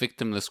 It's like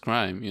victimless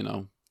crime,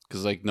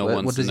 because like no what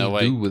one's does he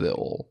do with it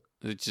all?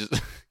 It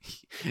just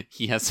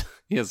he has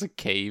a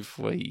cave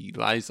where he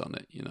lies on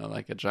it,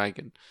 like a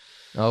dragon.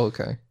 Oh,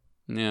 okay.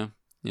 Yeah,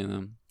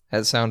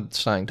 That starting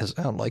to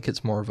sound like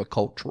it's more of a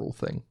cultural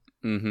thing.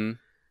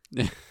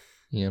 Mm-hmm.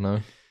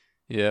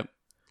 Yeah.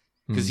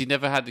 Because he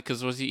never had,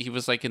 because he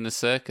was like in the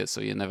circus,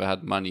 so he never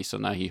had money. So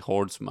now he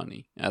hoards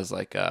money as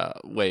like a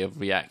way of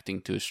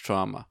reacting to his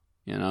trauma.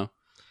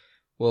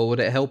 Well, would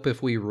it help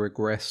if we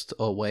regressed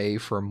away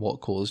from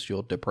what caused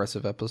your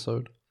depressive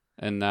episode?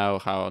 And now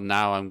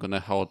I'm gonna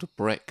hoard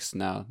bricks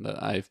now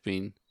that I've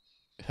been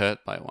hurt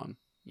by one.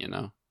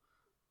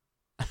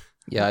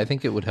 Yeah, I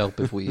think it would help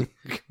if we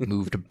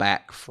moved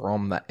back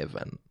from that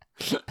event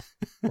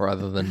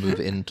rather than move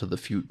into the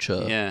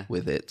future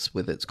with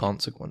its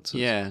consequences.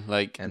 Yeah,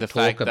 like and the talk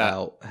fact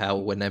about how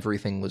when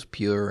everything was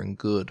pure and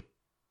good,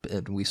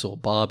 and we saw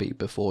Barbie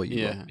before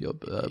your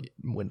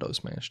window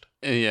smashed.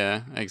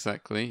 Yeah,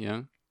 exactly.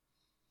 Yeah,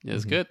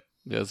 it's good.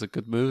 It was a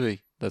good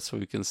movie. That's what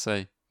we can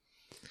say,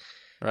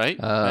 right?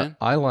 man?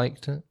 I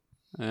liked it.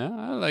 Yeah,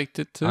 I liked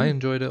it too. I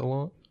enjoyed it a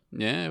lot.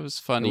 Yeah, it was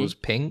funny. It was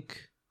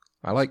pink.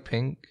 I like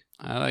pink.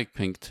 I like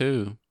pink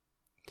too.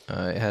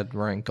 It had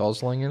Ryan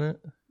Gosling in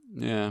it.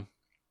 Yeah.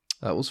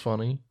 That was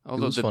funny.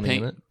 Although it was the funny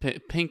in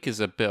it. pink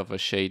is a bit of a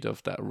shade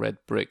of that red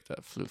brick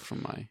that flew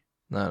from my...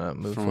 No,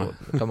 move forward.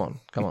 Come on.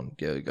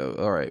 Go.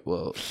 All right,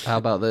 well, how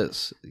about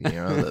this?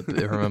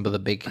 Remember the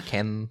big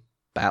Ken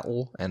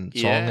battle and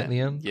song at the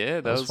end?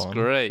 Yeah, that was fun.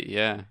 great.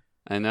 Yeah,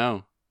 I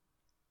know.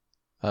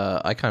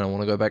 I kind of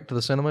want to go back to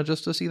the cinema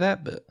just to see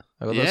that bit.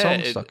 I got that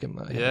song stuck in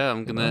my head.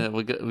 Yeah,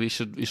 we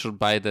should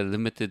buy the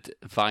limited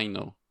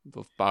vinyl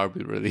of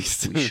Barbie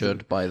released. We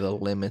should buy the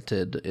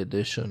limited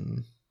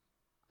edition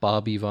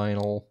Barbie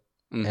vinyl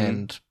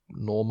and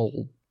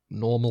normal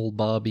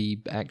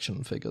Barbie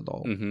action figure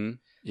doll. Mm-hmm.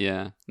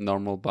 Yeah,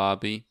 normal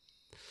Barbie.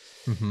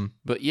 Mm-hmm.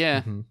 But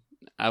yeah,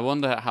 I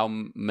wonder how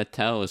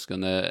Mattel is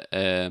gonna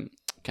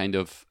kind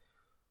of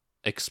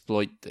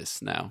exploit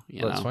this now.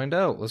 Let's find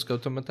out. Let's go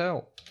to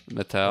Mattel.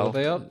 What are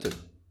they up to?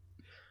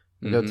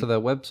 Go to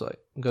their website.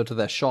 Go to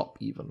their shop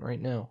even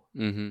right now.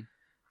 Mm-hmm.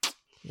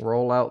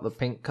 Roll out the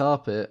pink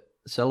carpet.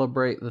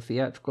 Celebrate the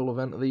theatrical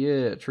event of the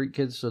year. Treat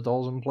kids to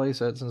dolls and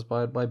playsets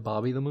inspired by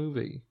Barbie the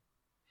movie.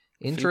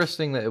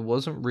 Interesting that it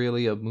wasn't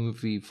really a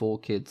movie for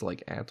kids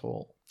at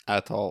all.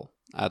 At all.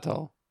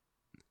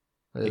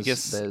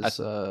 There's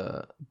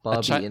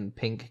Barbie in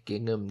pink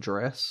gingham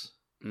dress.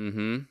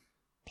 Mm-hmm.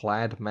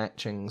 Plaid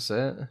matching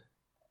set.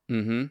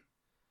 Mm-hmm.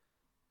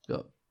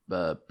 Got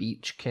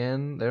Beach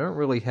Ken. They don't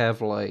really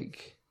have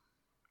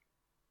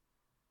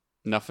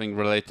nothing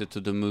related to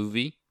the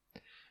movie.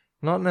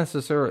 Not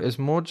necessarily. It's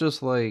more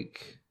just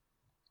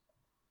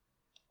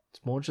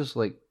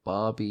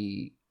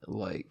Barbie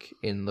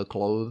in the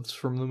clothes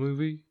from the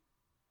movie.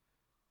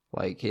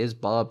 Here's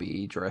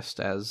Barbie dressed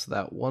as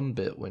that one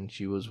bit when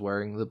she was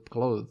wearing the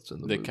clothes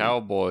in the movie.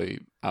 Cowboy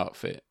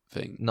outfit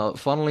thing. No,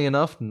 funnily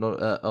enough, there's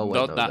one.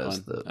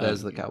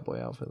 the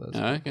cowboy outfit.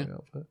 Okay.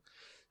 Outfit.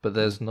 But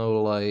there's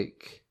no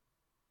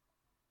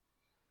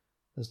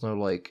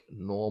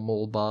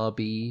normal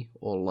Barbie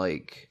or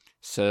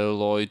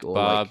celluloid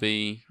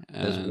Barbie.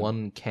 There's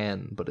one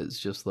Ken, but it's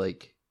just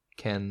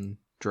Ken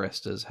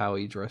dressed as how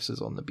he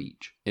dresses on the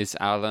beach. Is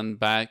Alan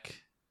back?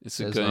 Is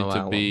it going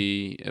to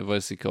be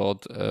what's he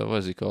called?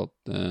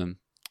 The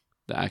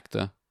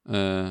actor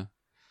that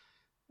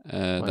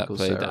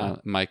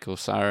played Michael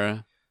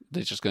Cera.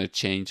 They're just going to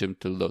change him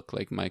to look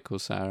like Michael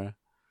Cera.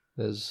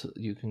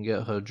 You can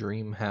get her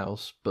dream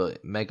house,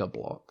 but Mega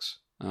Bloks.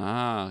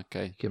 Ah,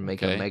 okay. You can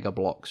make a Mega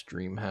Bloks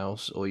dream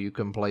house, or you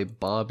can play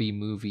Barbie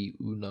movie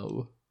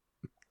Uno.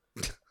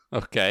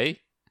 Okay.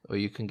 Or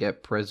you can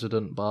get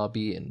President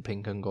Barbie in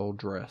pink and gold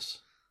dress.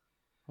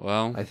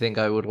 Well, I think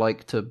I would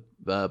like to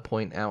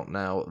point out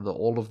now that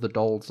all of the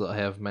dolls that I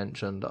have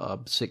mentioned are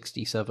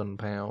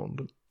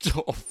 £67.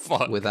 Oh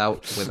fuck!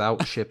 without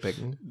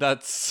shipping.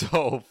 That's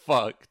so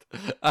fucked.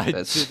 I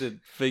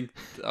didn't think.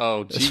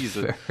 Oh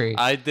Jesus!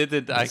 I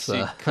didn't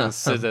actually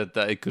consider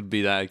that it could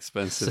be that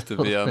expensive. To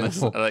be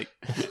honest, like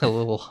a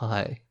little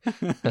high.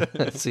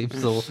 It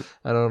seems a little.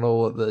 I don't know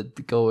what the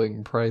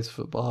going price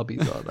for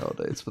Barbies are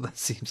nowadays, but that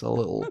seems a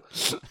little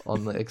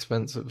on the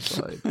expensive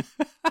side.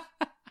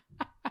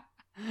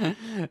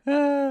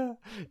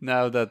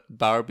 Now that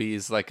Barbie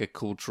is like a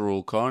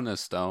cultural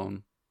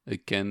cornerstone,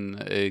 it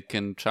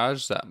can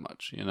charge that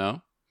much, you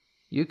know?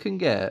 You can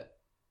get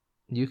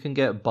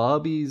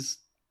Barbies.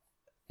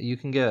 You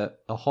can get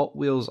a Hot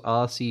Wheels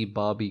RC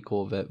Barbie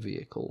Corvette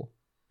vehicle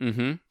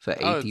for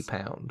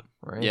 £80,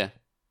 right?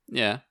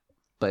 Yeah.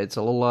 But it's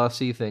a little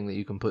RC thing that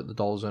you can put the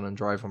dolls in and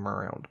drive them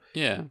around.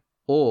 Yeah.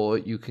 Or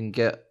you can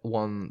get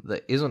one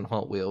that isn't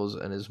Hot Wheels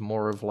and is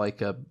more of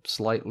like a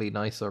slightly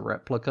nicer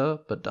replica,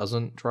 but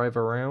doesn't drive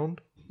around.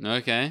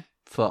 Okay.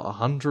 For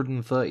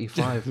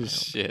 £135.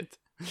 Shit.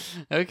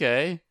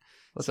 Okay.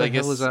 What the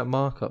hell is that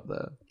markup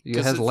there?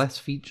 It has less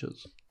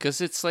features.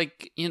 Because it's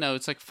like,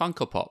 it's like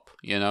Funko Pop,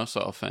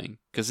 sort of thing.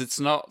 Because it's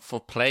not for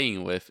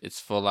playing with, it's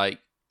for like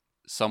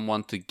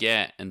someone to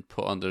get and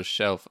put on their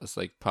shelf as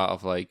like part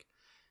of like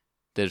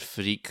their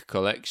freak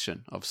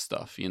collection of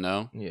stuff,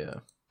 Yeah,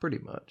 pretty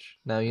much.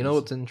 Now, you know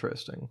what's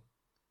interesting?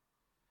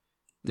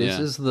 This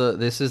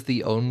is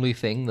the only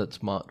thing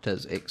that's marked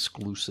as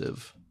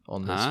exclusive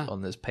on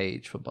this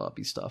page for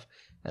Barbie stuff,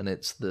 and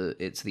it's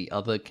the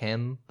other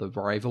Ken, the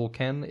rival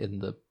Ken in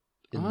the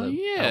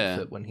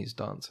outfit when he's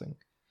dancing.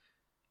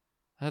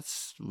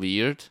 That's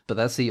weird. But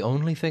that's the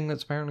only thing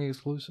that's apparently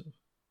exclusive.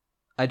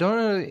 I don't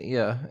know.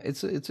 Yeah,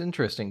 it's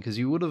interesting because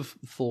you would have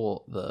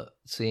thought that,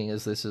 seeing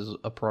as this is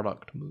a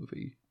product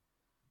movie,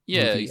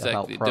 exactly,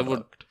 about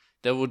product,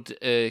 that would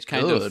it's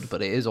kind good, of,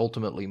 but it is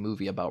ultimately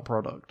movie about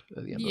product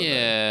at the end of the day.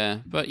 Yeah,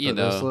 but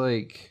there's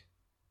like,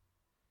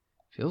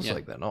 feels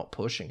like they're not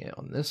pushing it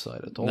on this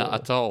side at all. Not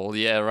at all.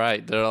 Yeah,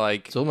 right. They're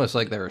like, it's almost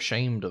like they're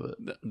ashamed of it.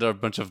 There are a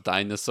bunch of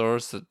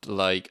dinosaurs that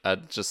like are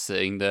just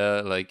sitting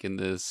there, like in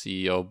the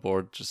CEO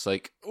board, just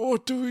like,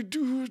 what do we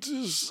do with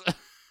this?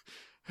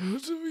 How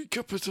do we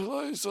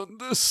capitalize on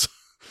this?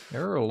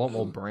 There are a lot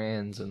more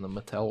brands in the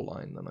Mattel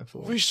line than I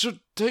thought. We should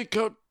take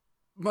out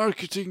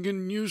marketing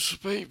in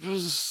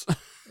newspapers.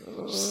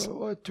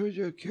 What do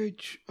you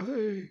kids?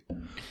 Hey,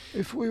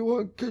 if we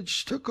want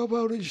kids to come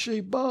out and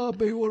see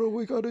Barbie, what are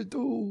we gonna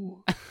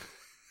do?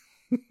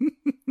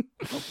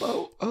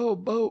 How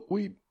about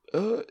we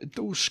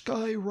do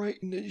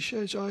skywriting that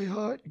says "I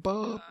heart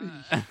Barbie"?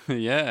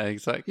 Yeah,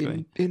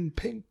 exactly. In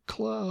pink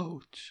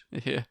clouds.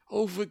 Yeah,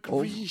 over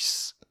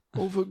Greece.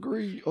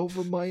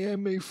 Over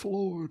Miami,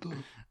 Florida.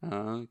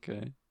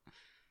 Okay.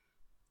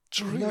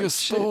 During a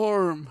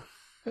storm.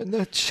 And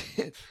that's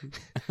it.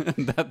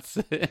 That's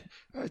it.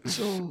 That's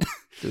all.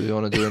 Do we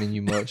want to do any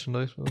new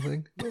merchandise or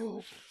anything?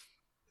 No.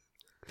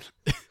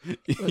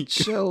 Let's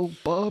sell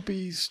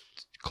Barbie's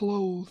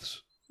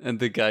clothes. And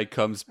the guy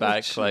comes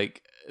back,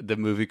 like, the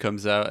movie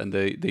comes out, and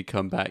they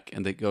come back,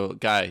 and they go,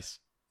 guys,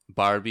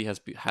 Barbie has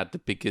had the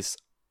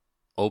biggest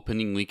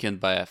opening weekend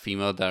by a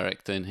female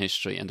director in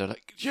history. And they're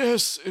like,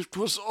 yes, it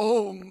was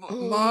all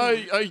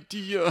my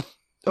idea.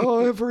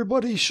 Oh,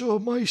 everybody saw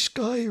my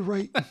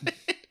skywriting.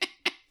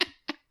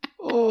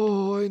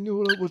 Oh, I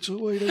knew that was the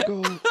way to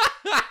go.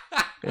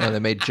 Yeah, they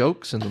made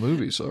jokes in the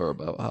movie, sir,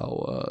 about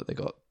how they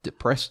got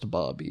depressed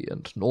Barbie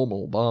and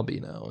normal Barbie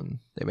now, and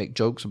they make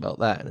jokes about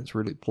that, and it's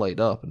really played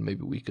up, and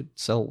maybe we could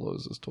sell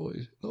those as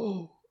toys.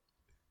 No.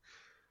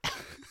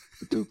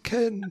 Do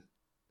Ken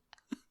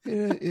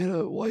in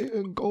a white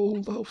and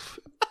gold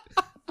outfit.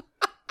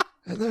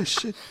 And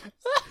that's it.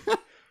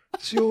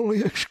 It's the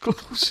only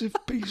exclusive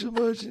piece of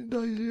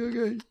merchandise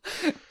you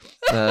get.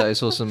 I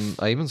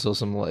even saw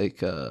some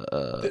like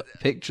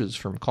pictures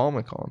from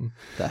Comic-Con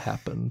that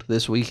happened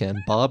this weekend.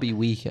 Barbie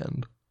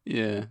weekend.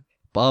 Yeah.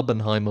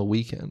 Barbenheimer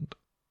weekend.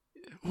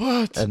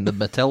 What? And the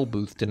Mattel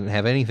booth didn't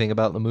have anything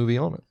about the movie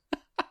on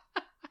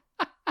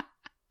it.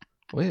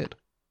 Weird.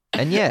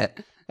 And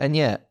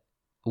yet,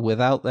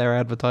 without their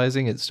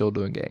advertising, it's still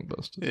doing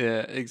gangbusters.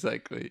 Yeah,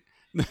 exactly.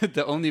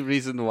 The only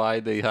reason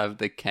why they have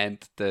the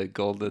Kent, the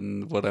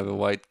golden whatever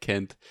white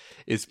Kent,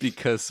 is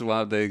because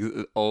one of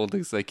the old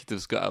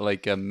executives got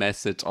like a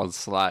message on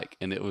Slack,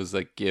 and it was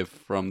a gift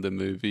from the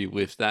movie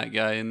with that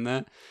guy in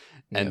there,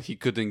 and he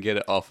couldn't get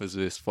it off of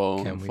his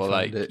phone for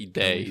like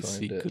days.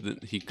 He couldn't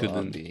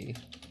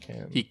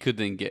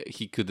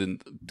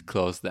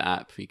close the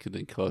app. He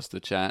couldn't close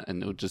the chat,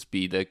 and it would just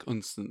be there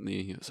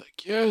constantly. He was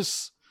like,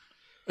 "Yes,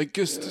 I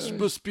guess this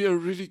must be a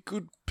really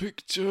good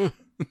picture."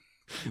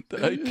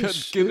 I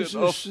can't get it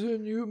off. This is the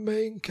new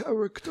main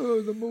character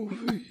of the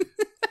movie.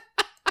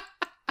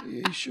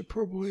 He should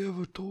probably have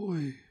a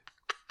toy.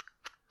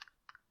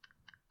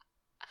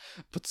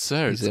 But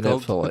sir, he's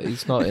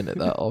not in it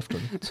that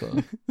often.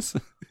 So.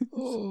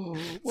 Oh,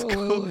 well,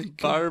 I like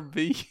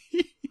Barbie.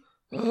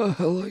 I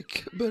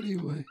like him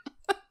anyway.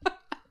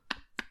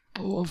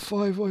 I want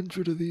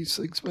 500 of these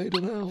things made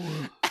an hour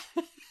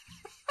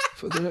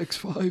for the next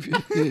 5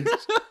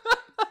 years.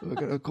 We're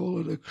gonna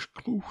call it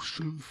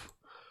exclusive.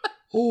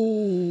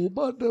 Oh,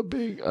 bada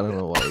bing. I don't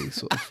know why he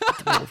sort of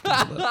morphed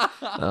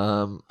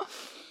into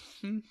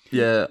that.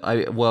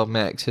 Yeah, well,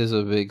 Max, here's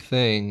a big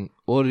thing.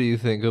 What do you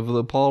think of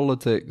the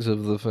politics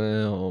of the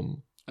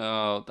film?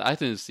 Oh, I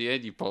didn't see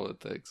any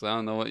politics. I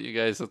don't know what you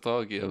guys are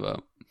talking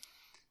about.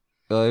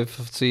 I've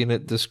seen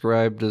it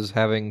described as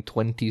having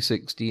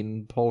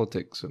 2016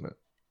 politics in it.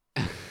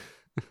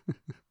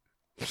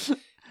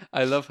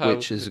 I love how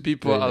Which is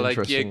people are like,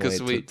 yeah,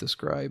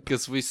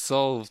 because we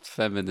solved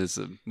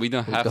feminism. We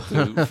don't have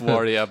to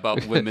worry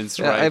about women's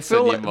rights I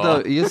feel anymore.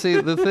 Like, no, you see,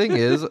 the thing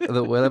is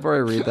that whenever I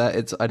read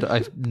that,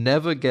 I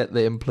never get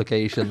the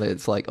implication that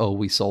it's like, oh,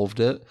 we solved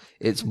it.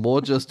 It's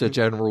more just a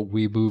general,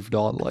 we moved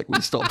on, like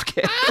we stopped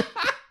caring.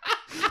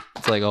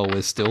 It's like, oh,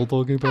 we're still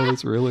talking about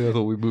this? Really? I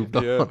thought we moved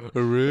on.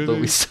 Really? I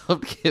thought we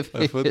stopped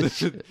giving I thought a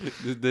shit.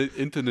 the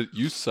internet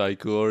use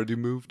cycle already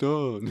moved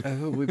on.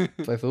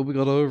 I thought we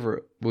got over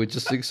it. We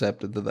just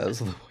accepted that that's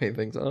the way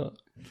things are.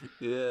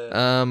 Yeah.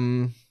 I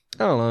don't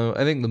know.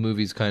 I think the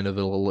movie's kind of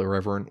a little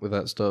irreverent with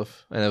that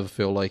stuff. I never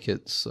feel like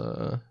it's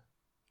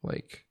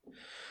like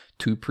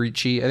too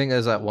preachy. I think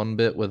there's that one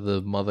bit where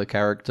the mother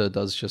character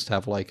does just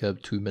have like a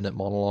 2-minute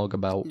monologue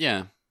about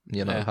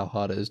how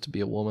hard it is to be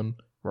a woman,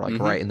 like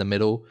right in the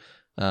middle.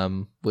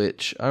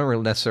 Which I don't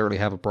really necessarily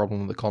have a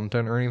problem with the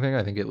content or anything.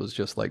 I think it was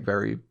just like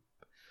very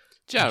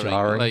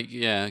jarring. Like,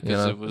 yeah,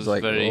 because it was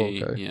like,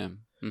 very, oh, okay. yeah.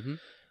 Mm-hmm.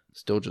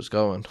 Still just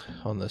going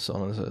on this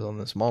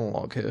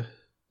monologue here.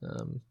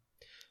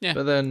 Yeah.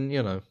 But then,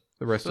 the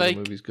rest of Like,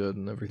 the movie's good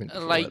and everything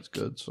before like, that's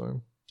good,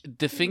 so.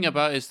 The thing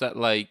about it is that,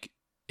 like,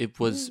 it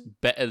was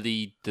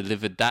betterly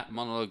delivered. That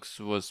monologue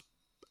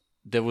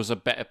there was a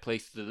better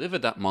place to deliver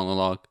that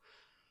monologue.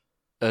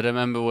 I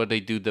remember where they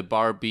do the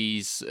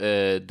Barbies,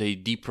 they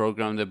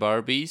deprogram the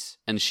Barbies,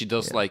 and she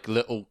does like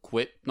little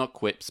not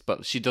quips,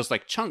 but she does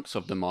like chunks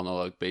of the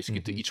monologue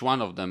basically to each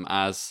one of them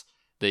as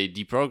they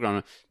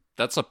deprogram.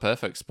 That's a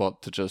perfect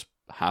spot to just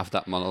have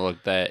that monologue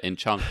there in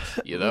chunks,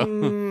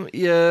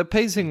 Yeah,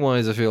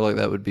 pacing-wise, I feel like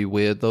that would be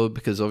weird, though,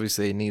 because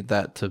obviously they need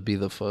that to be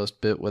the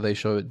first bit where they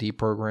show it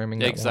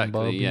deprogramming that one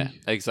Barbie. Yeah,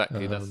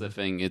 exactly. That's the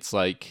thing. It's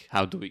like,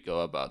 how do we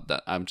go about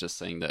that? I'm just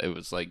saying that it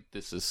was like,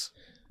 this is,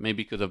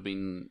 maybe could have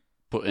been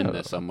put in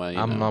there somewhere.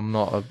 I'm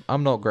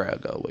not Greta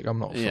Gerwig. I'm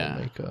not a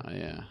filmmaker.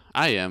 Yeah,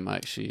 I am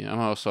actually. I'm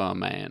also a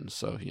man,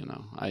 so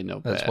I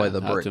know. That's why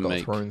the brick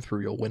got thrown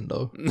through your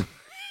window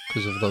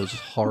because of those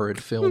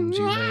horrid films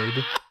you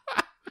made.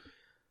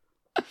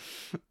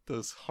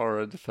 Those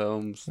horrid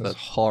films. Those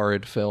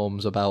horrid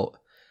films about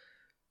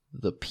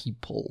the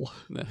people.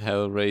 The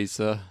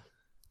Hellraiser.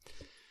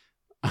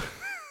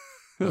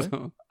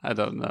 I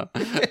don't know.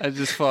 I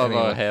just thought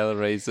about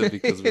Hellraiser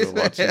because we were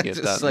watching it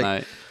that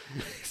night.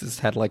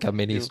 Just had like a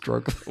mini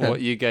stroke. What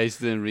you guys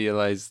didn't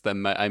realize that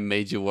I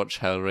made you watch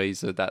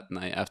Hellraiser that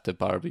night after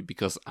Barbie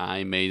because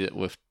I made it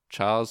with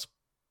Charles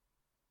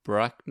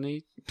Bracknell?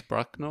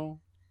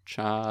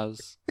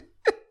 Charles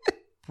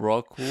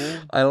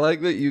Brockwell? I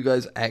like that you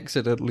guys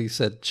accidentally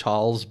said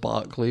Charles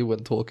Barkley when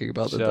talking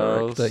about the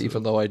director,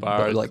 even though I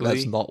know like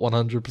that's not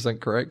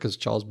 100% correct because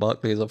Charles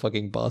Barkley is a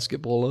fucking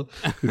basketballer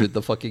who did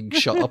the fucking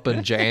Shut Up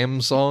and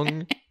Jam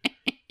song.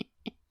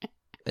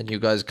 And you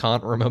guys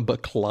can't remember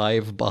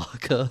Clive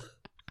Barker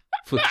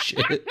for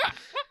shit.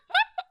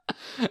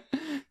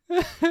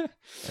 And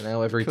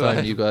now every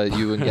time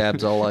you and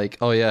Gabs are like,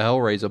 oh yeah,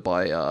 Hellraiser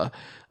by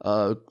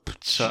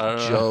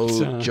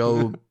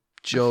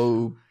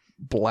Joe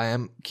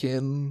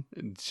Blamkin,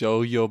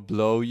 Jojo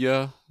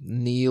Bloya,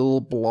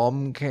 Neil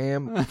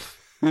Blomkamp.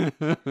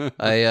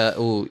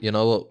 You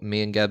know what?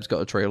 Me and Gabs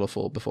got a trailer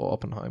for before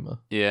Oppenheimer.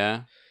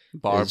 Yeah,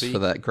 Barbie it's for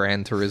that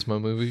Gran Turismo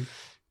movie.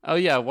 Oh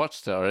yeah, I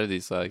watched it already,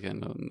 so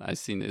I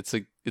seen it.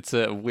 It's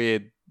a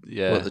weird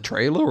What, the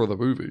trailer or the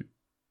movie?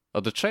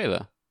 Oh, the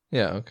trailer.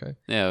 Yeah, okay.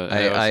 Yeah,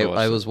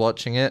 I was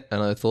watching it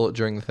and I thought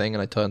during the thing,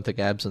 and I turned to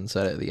Gabs and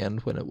said at the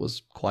end when it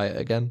was quiet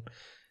again.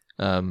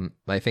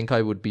 I think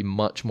I would be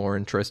much more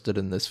interested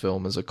in this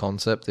film as a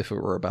concept if it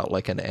were about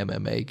like an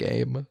MMA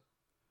game.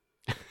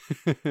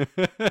 I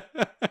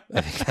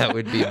think that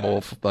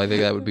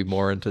would be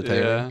more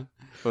entertaining. Yeah.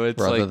 Or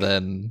it's rather like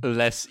than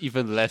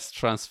even less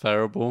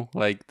transferable,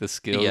 like the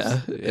skills.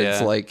 Yeah,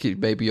 it's like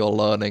maybe you're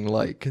learning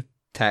like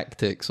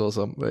tactics or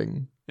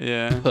something.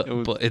 Yeah,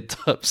 but in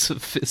terms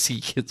of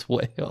physique, it's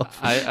way off.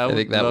 I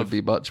think that would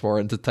be much more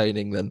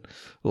entertaining than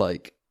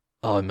like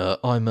I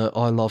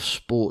love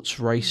sports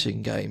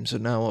racing games,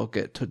 and now I'll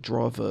get to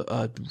drive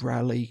a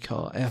rally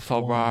car,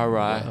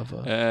 Ferrari.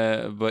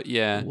 But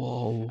yeah,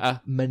 whoa,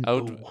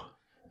 mental.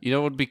 You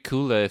know what would be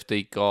cooler if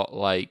they got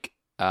like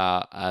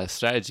a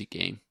strategy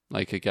game.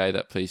 Like a guy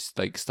that plays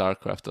like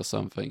StarCraft or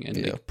something, and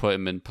they put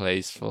him in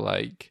place for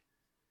like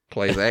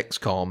plays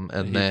XCOM,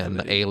 and then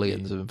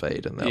aliens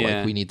invade, and they're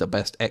like, "We need the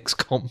best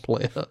XCOM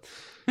player."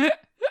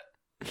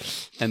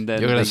 And then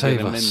you're gonna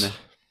save us. In there.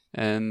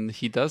 And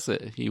he does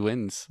it. He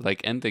wins.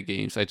 Like Ender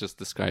Games. I just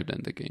described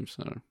Ender Games.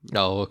 So.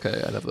 Oh, okay.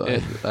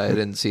 I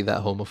didn't see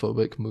that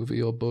homophobic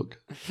movie or book.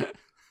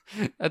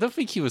 I don't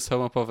think he was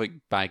homophobic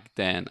back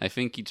then. I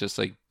think he just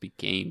like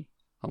became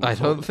I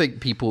don't think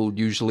people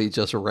usually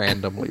just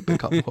randomly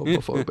become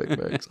homophobic,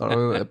 Max.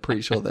 I'm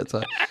pretty sure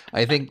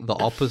I think the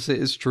opposite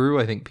is true.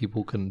 I think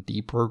people can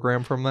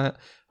deprogram from that.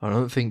 I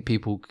don't think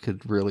people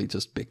could really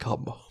just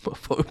become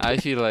homophobic. I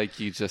feel like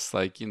you just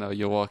like,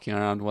 you're walking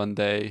around one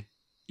day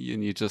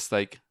and you're just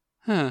like,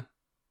 huh.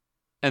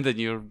 And then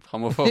you're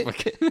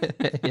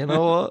homophobic. You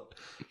know what?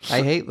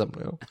 I hate them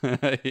now.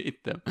 I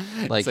hate them.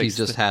 Like you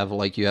just have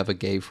you have a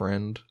gay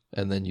friend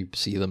and then you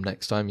see them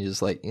next time. You're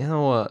just like, you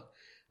know what?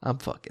 I'm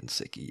fucking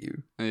sick of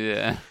you.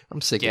 Yeah.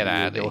 I'm sick Get of you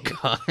out and your of here.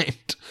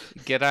 kind.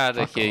 Get out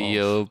of Fuck here, off.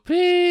 you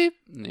beep.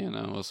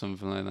 Or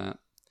something like that.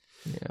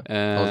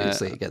 Yeah.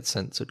 Obviously, it gets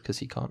censored because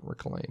he can't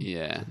reclaim.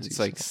 Yeah. He's It's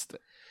like,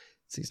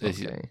 not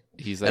gay.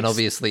 he's like, And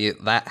obviously,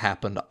 that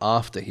happened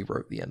after he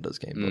wrote the Ender's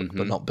Game book,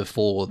 but Mhm. not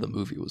before the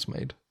movie was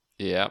made.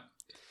 yeah.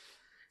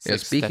 It's Yeah,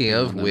 like speaking stepping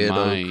of on a weirdo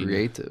mine.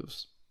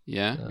 creatives,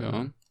 Yeah, go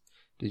on.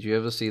 did you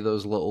ever see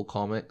those little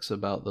comics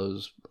about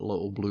those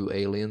little blue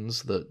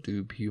aliens that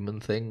do human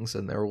things,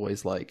 and they're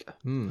always like,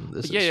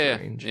 this is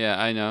strange. Yeah,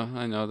 I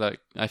know that.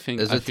 I think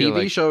There's I a feel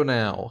TV like, show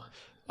now.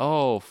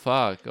 Oh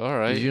fuck! All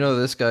right. Did you know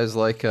this guy's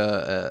like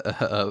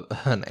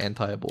an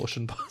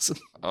anti-abortion person?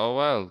 Oh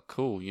well,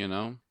 cool.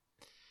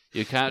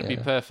 You can't be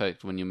Yeah.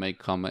 perfect when you make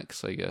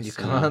comics. I guess You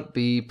can't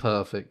be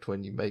perfect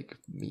when you make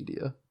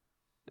media.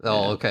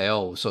 Oh, Yeah. okay.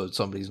 Oh, so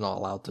somebody's not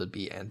allowed to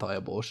be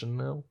anti-abortion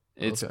now?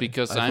 It's Okay.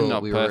 because I I'm thought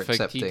not we were perfect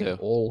accepting either.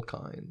 all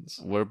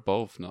kinds, We're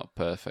both not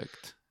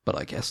perfect. but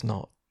I guess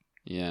not.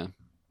 Yeah.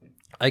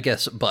 I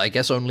guess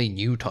only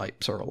new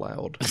types are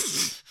allowed.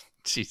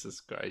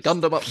 Jesus Christ.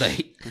 Gundam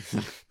update.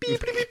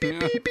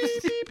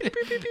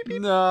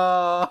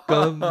 No.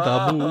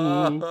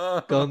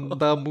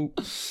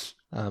 Gundamu.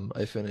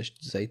 I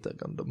finished Zeta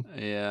Gundam.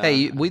 Yeah.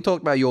 Hey, we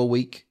talked about your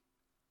week.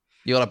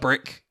 You got a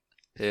brick.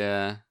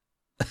 Yeah.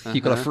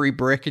 You got a Uh-huh. free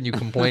brick, and you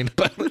complained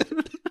about it.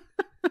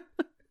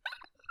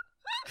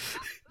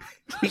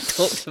 We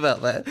talked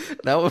about that.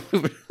 Now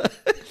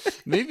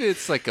Maybe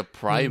it's like a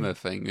primer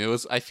thing.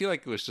 I feel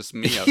like it was just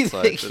me you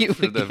outside think you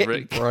for were the getting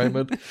brick.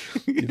 primed?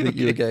 You think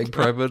you were getting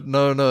primed?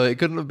 No, it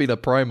couldn't have been a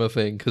primer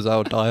thing because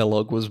our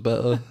dialogue was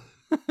better.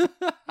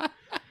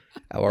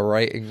 Our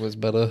writing was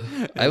better.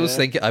 I was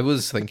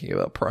thinking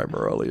about primer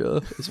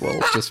earlier as well,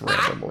 just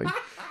randomly,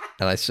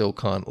 and I still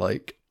can't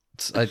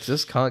I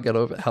just can't get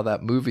over how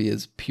that movie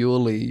is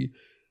purely,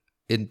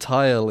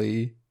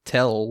 entirely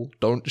tell,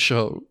 don't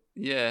show.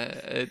 Yeah,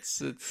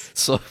 it's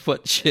So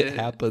much shit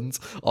Yeah. happens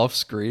off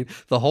screen.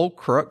 The whole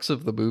crux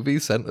of the movie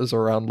centers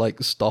around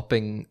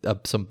stopping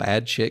some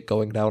bad shit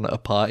going down at a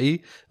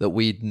party that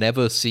we'd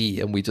never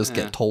see and we just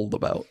Yeah. get told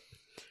about.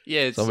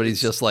 yeah. It's, Somebody's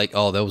it's, just like,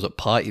 "Oh, there was a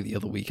party the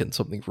other weekend.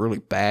 Something really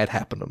bad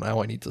happened, and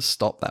now I need to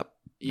stop the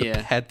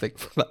yeah. bad thing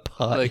from that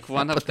party." Like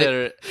one of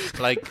their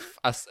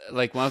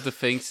one of the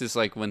things is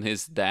like when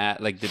his dad,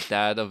 like the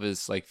dad of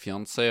his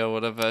fiance or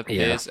whatever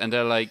appears, and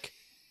they're like,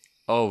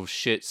 "Oh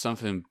shit,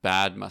 something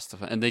bad must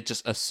have," and they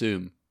just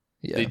assume.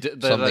 yeah,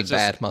 they're something just-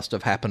 bad must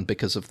have happened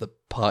because of the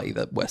party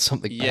where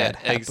something Yeah, bad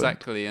happened.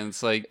 exactly, and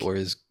it's like, Or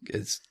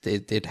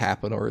it did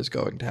happen or is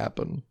going to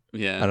happen.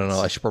 yeah, I don't know.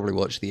 I should probably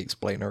watch The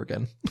Explainer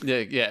again.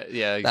 yeah,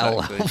 That'll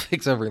exactly.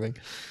 fix everything.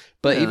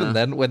 But Yeah. even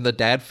then, when the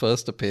dad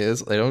first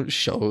appears, they don't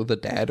show the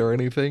dad or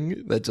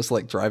anything. They're just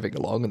driving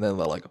along, and then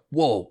they're like,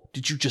 "Whoa,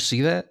 did you just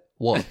see that?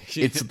 What?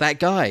 Yeah. It's that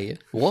guy?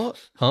 What?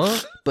 Huh?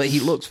 But he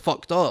looks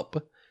fucked up.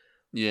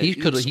 Yeah, He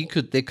could.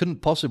 They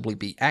couldn't possibly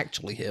be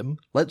actually him.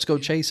 Let's go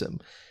chase him."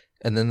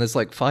 And then there's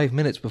 5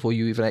 minutes before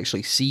you even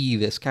actually see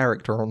this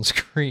character on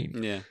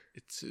screen. Yeah,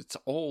 it's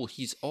all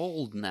he's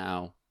old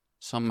now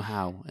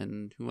somehow,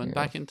 and he went Yeah.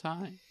 back in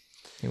time.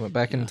 He went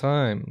back in Yeah.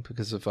 time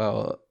because of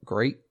our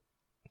great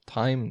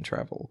time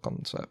travel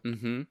concept.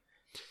 Mm-hmm.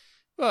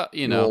 But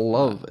you You know, will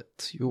love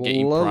it. You will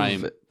getting love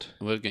prime- it.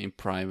 we're getting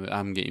primed.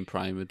 I'm getting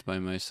primed by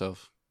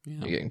myself. You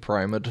know, You're getting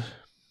primed.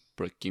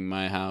 bricking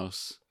my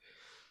house.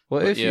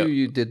 What But if yeah.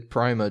 you did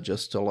primer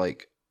just to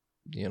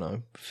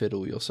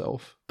fiddle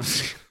yourself?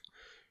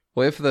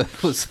 What if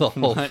that was the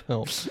whole What?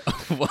 film?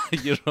 While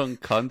you're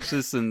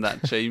unconscious in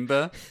that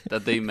chamber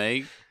that they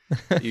make,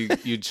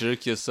 you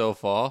jerk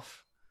yourself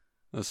off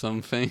or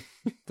something.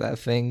 That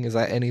thing, is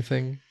that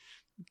anything?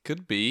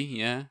 Could be,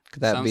 yeah.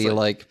 Could that Sounds be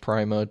like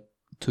Primer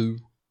 2?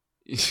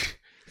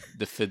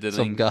 the fiddling?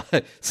 Some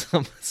guy,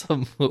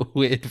 some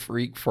weird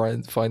freak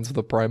finds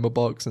the primer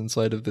box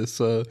inside of this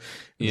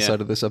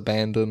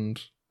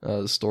abandoned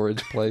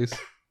storage place.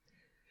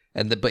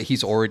 But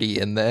he's already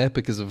in there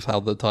because of how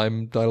the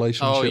time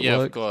dilation Oh shit yeah,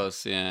 works. of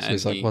course, yeah. So and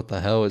he's like, "What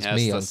the hell? It's has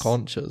me, this-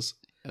 unconscious.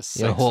 a You know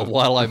sex what? of-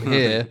 While I'm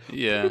here."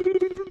 yeah,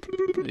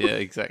 yeah,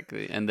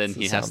 exactly. And then It's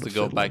he the has sound to of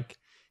go fiddling. back.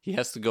 He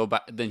has to go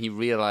back. Then he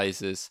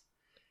realizes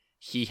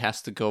he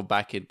has to go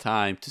back in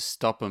time to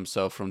stop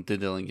himself from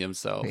diddling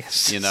himself.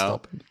 Yes, you know,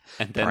 stop him.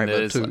 and then Primer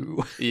there's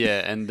 2.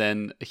 yeah, and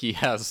then he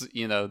has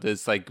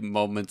there's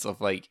moments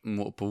of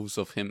moves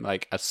of him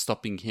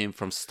stopping him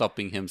from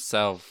stopping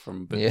himself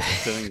from Yeah.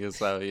 diddling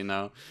himself. You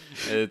know,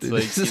 it's Dude,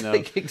 like this is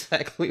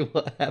exactly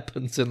what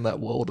happens in that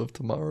World of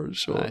Tomorrow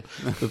short,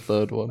 I- the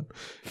third one.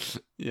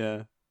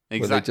 yeah.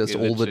 Where they just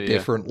all the literally,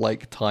 different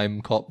like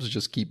time cops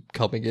just keep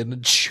coming in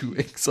and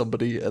shooting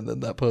somebody, and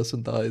then that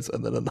person dies,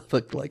 and then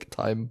another like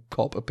time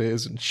cop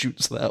appears and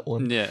shoots that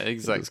one. Yeah, It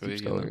just exactly.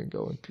 keeps you going know. and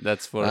going.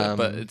 That's for it,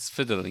 but it's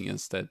fiddling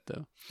instead,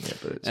 though. Yeah,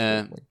 but it's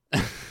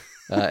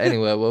Uh,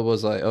 anyway, what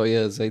was I? Oh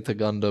yeah, Zeta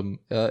Gundam.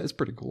 It's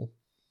pretty cool.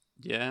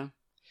 Yeah.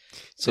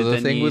 So Did the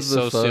any thing with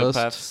the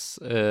sociopaths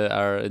first,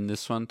 are in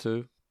this one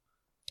too?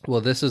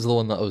 well, this is the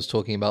one that I was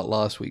talking about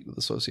last week with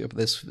the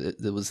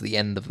sociopath. It was the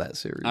end of that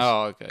series.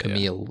 Oh, okay.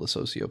 Camille, the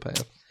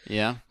sociopath.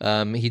 Yeah.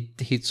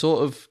 He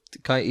sort of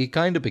he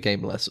kind of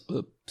became less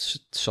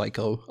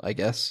psycho, I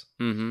guess.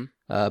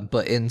 Mm-hmm.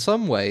 But in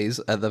some ways,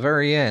 at the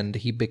very end,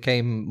 he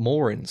became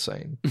more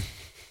insane.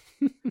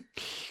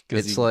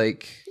 It's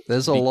like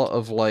there's a lot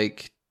of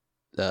like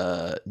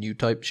new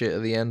type shit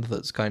at the end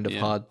that's kind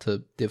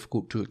of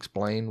difficult to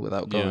explain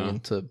without going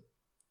into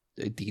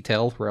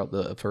detail for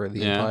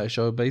the entire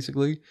show,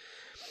 basically.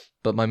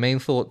 But my main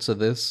thoughts are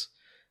this: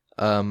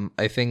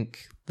 I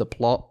think the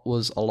plot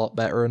was a lot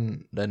better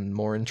and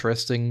more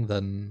interesting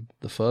than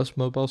the first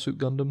Mobile Suit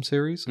Gundam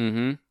series.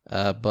 Mm-hmm.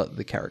 But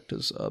the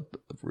characters are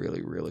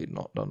really, really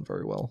not done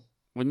very well.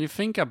 When you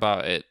think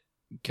about it,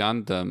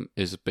 Gundam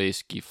is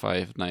basically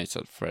Five Nights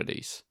at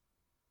Freddy's.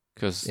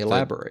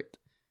 Elaborate.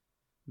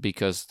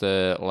 Because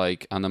the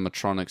like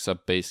animatronics are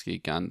basically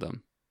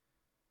Gundam.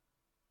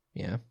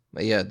 Yeah.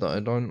 Yeah,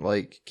 don't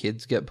like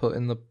kids get put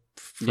in the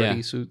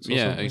Freddy suits or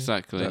something?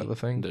 Exactly. Is that the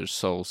thing? Their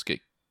souls get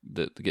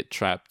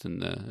trapped in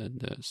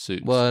the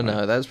suits. Well, right?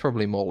 no, that's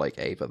probably more like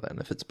Ava then,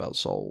 if it's about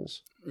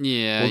souls.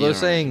 Yeah. Although you're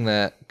saying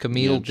that,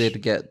 Camille Yeah,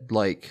 did get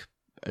like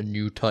a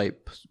new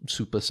type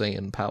Super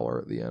Saiyan power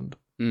at the end,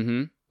 right.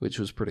 Mm-hmm. which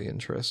was pretty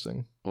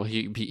interesting. Well,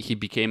 he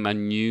became a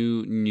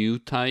new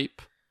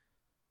type.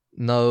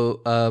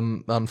 No,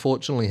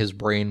 unfortunately his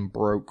brain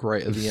broke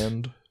right at the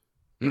end.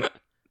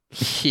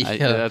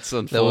 That's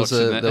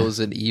unfortunate. There was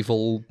an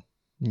evil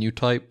new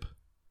type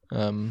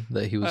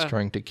that he was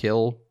trying to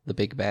kill, the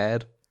big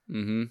bad.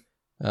 Mm-hmm.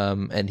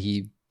 And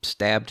he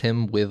stabbed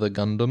him with a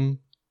Gundam.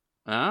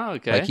 Ah,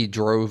 okay. Like he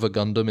drove a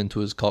Gundam into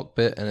his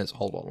cockpit, and it's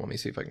hold on, let me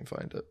see if I can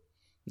find it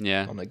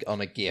Yeah.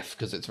 on a GIF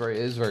because it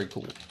is very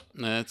cool.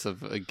 It's a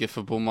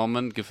gifable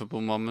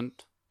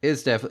moment.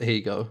 It's definitely here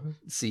you go,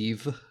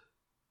 Sieve.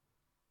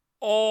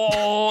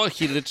 Oh,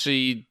 he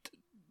literally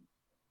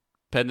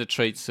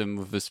penetrates him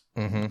with his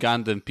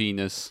Gundam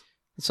penis.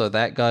 So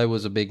that guy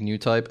was a big new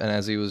type, and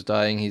as he was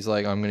dying, he's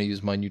like, "I'm going to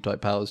use my new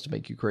type powers to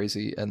make you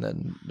crazy," and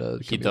then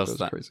He Camille does goes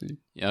that. crazy.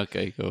 Yeah,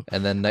 okay, cool.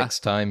 And then next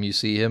time you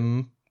see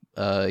him,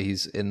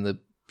 he's in the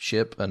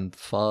ship, and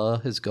Far,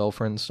 his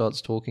girlfriend,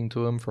 starts talking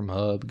to him from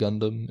her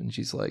Gundam, and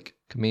she's like,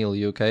 "Camille,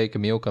 you okay?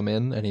 Camille, come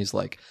in." And he's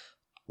like,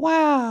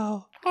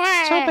 "Wow,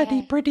 so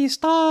many pretty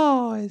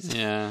stars.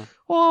 Yeah.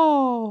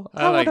 Whoa,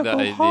 I like wanna that go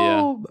idea.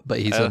 home." But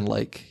he's in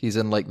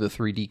like the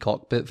 3D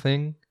cockpit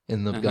thing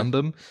in the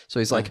Gundam, so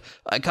he's like,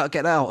 "I can't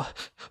get out.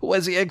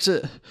 Where's the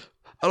exit?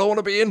 I don't want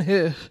to be in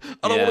here.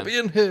 I don't want to be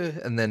in here."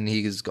 And then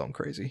he's gone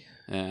crazy.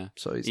 Yeah.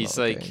 So he's He's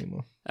not okay like-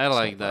 anymore. I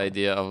like the not bad.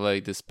 idea of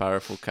like this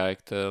powerful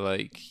character,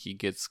 like he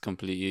gets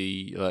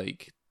completely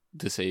like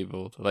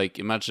disabled. Like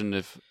imagine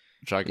if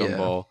Dragon Yeah.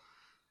 Ball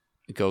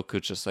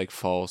Goku just like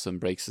falls and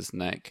breaks his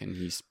neck and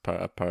he's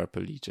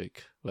paraplegic.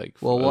 Like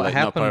Well, what like,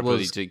 happened not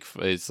was- paraplegic,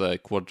 it's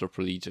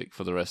quadriplegic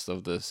for the rest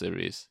of the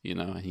series, you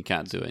know, and he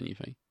can't do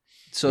anything.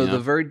 So Yeah. the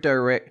very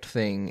direct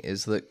thing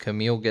is that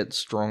Camille gets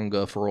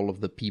stronger for all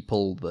of the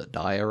people that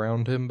die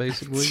around him,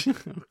 basically.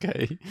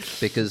 Okay.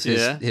 Because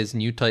his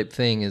new type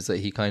thing is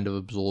that he kind of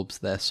absorbs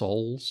their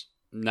souls.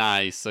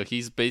 Nice. So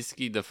he's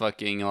basically the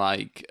fucking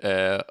like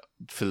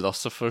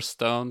Philosopher's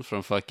Stone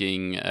from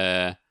fucking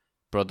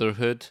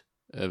Brotherhood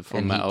from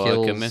And he Metal kills-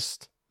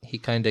 Alchemist. He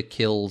kind of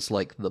kills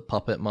like the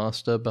puppet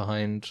master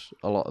behind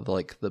a lot of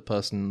like the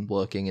person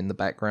working in the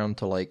background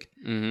to like,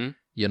 Mm-hmm.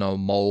 you know,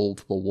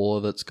 mold the war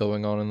that's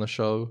going on in the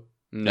show.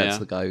 That's Yeah.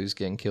 the guy who's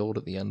getting killed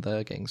at the end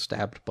there, getting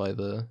stabbed by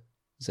the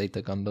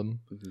Zeta Gundam.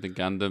 The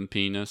Gundam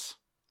penis.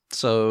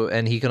 So,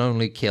 and he can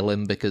only kill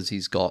him because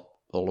he's got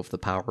all of the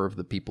power of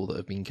the people that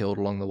have been killed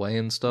along the way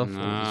and stuff,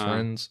 all of his Ah.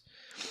 friends.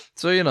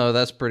 So, you know,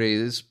 that's pretty,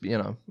 it's, you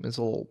know, it's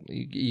all,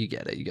 you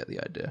get it, you get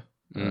the idea.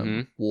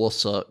 Mhm. War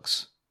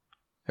sucks.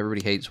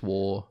 Everybody hates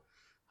war.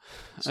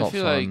 It's I not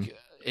feel fun. like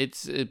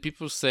it's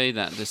people say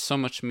that there's so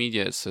much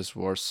media that says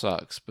war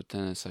sucks, but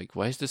then it's like,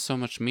 why is there so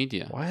much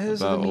media? Why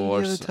is it about the media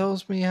war that su-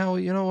 tells me how,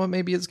 you know what,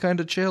 maybe it's kind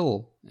of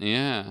chill.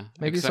 Yeah,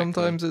 Maybe exactly.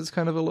 sometimes it's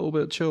kind of a little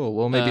bit chill.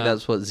 Well, maybe Uh,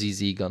 that's what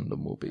ZZ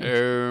Gundam will be.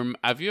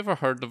 Have you ever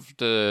heard of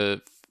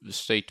the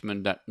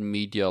statement that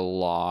media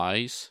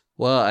lies?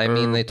 Well, I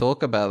mean, Er- they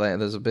talk about that.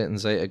 There's a bit in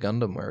Zeta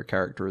Gundam where a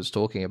character is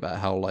talking about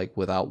how, like,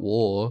 without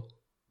war,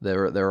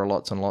 there are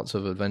lots and lots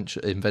of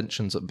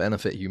inventions that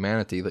benefit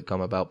humanity that come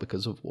about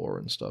because of war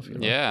and stuff. You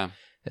know? Yeah,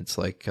 It's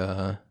like,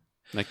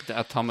 like the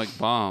atomic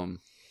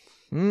bomb,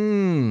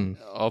 I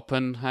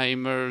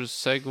Oppenheimer's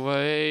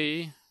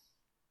Segway.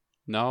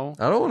 No.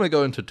 don't want to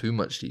go into too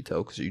much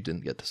detail because you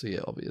didn't get to see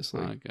it,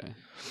 obviously. Okay.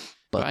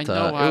 But I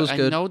But know, it was I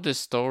good. know the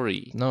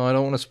story. No, I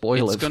don't want to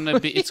spoil It's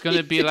it.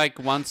 gonna be like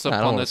Once I don't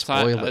Upon wanna a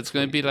Time. spoil it It's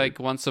gonna for be you. like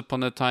Once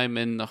Upon a Time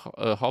in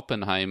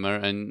Oppenheimer,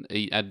 and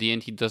at the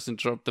end he doesn't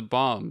drop the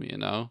bomb. You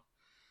know.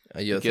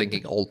 You're get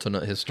thinking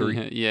alternate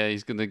history. Yeah,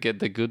 he's gonna get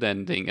the good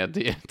ending at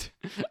the end.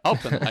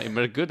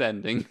 Oppenheimer, good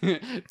ending.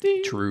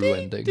 Ding, True ding,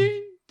 ending.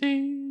 Ding,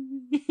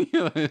 ding.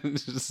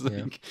 It's just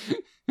Yeah. like.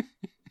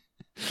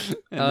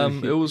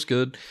 And then It was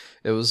good.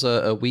 It was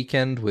a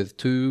weekend with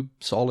 2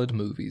 solid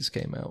movies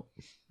came out.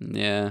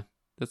 yeah,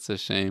 that's a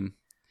shame.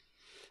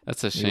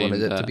 That's a You shame.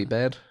 wanted it to that- be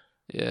bad?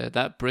 Yeah,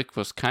 that brick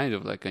was kind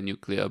of like a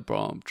nuclear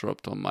bomb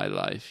dropped on my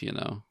life, you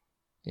know.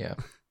 Yeah.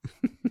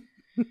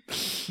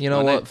 You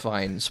know When what?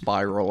 Fine.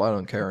 Spiral. I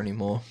don't care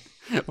anymore.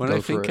 When Go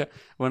I for think it.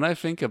 when I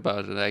think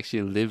about it, I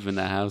actually live in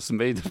a house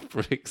made of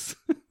bricks.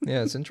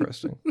 Yeah, it's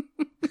interesting.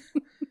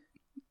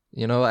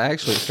 You know,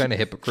 actually, it's kind of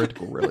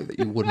hypocritical, really, that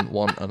you wouldn't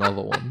want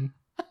another one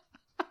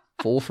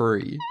for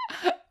free.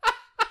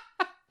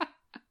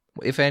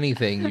 If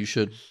anything, you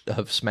should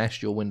have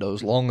smashed your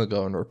windows long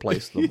ago and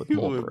replaced them with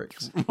more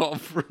bricks. More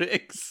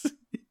bricks.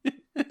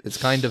 It's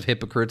kind of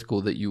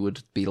hypocritical that you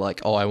would be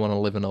like, "Oh, I want to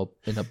live in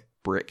a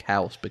brick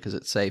house because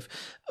it's safe,"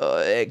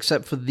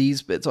 except for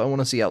these bits I want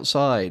to see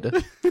outside.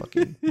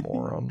 Fucking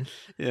moron.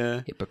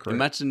 Yeah. Hypocrite.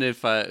 Imagine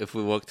if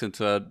we walked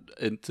into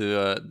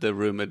the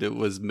room and it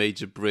was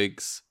Major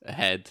Briggs'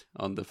 head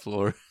on the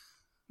floor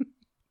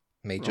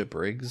Major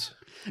Briggs.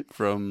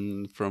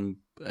 from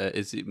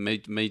is it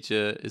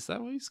Major? Is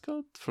that what he's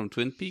called from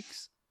Twin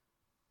Peaks?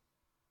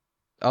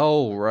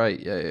 Oh, right.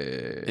 Yeah.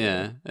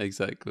 Yeah,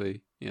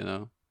 exactly. You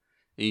know,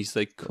 and he's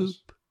like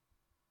Gross.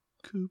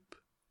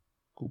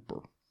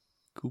 Cooper,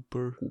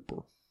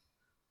 Cooper.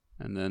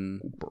 and then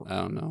Cooper. I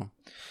don't know.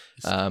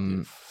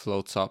 Um, It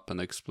floats up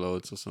and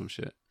explodes or some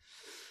shit.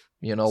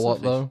 You know what,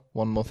 Something. though?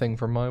 One more thing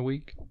from my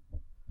week.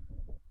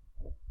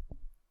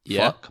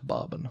 Yeah. Fuck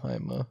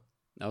Barbenheimer.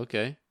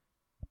 Okay.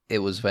 It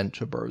was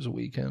Venture Bros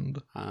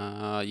weekend.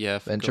 Yeah.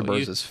 Venture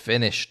Bros is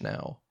finished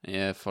now.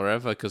 Yeah,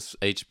 forever, because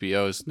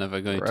HBO is never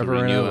going Forever to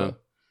and renew ever. him.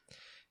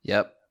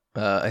 Yep.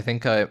 I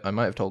think I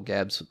might have told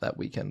Gabs that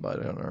weekend, but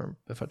I don't know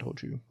if I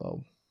told you.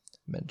 I'll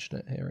mention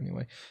it here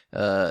anyway.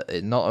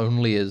 It not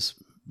only is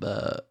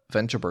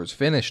Venture Bros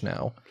finished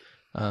now,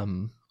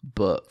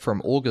 but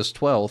from August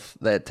 12th,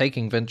 they're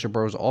taking Venture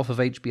Bros off of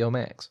HBO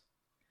Max.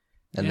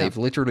 And Yeah. they've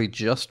literally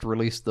just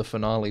released the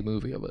finale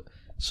movie of it.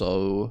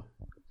 So,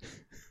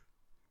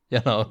 you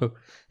know,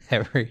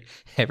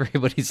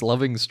 everybody's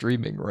loving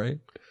streaming, right?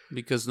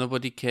 Because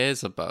nobody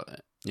cares about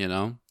it, you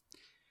know?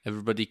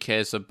 Everybody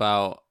cares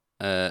about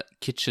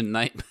Kitchen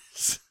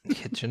Nightmares.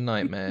 Kitchen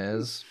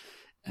Nightmares.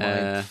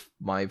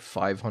 My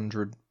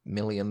 500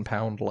 million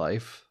pound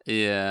life.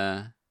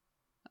 Yeah.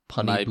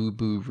 Honey My- Boo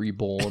Boo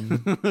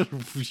Reborn.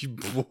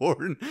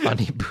 Reborn.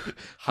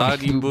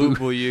 Honey Boo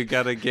Boo, you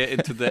gotta get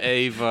into the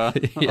Ava.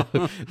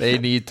 Yeah, they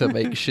need to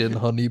make Shin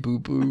Honey Boo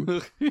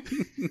Boo.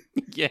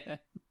 Yeah.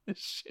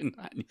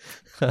 Shinani.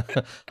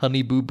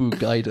 Honey Boo Boo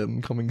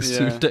Gaiden coming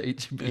soon Yeah, to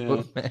HBO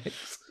yeah.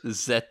 Max.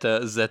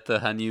 Zeta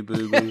Honey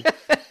Boo Boo.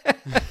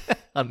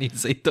 Honey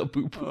Zeta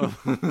Boo Boo.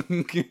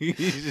 Oh,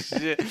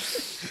 shit.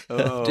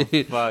 Oh,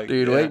 dude, fuck.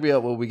 dude, yeah. wake me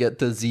up when we get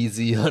to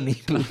ZZ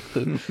Honey Boo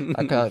Boo.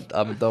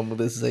 I'm done with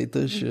this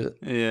Zeta shit.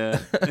 Yeah.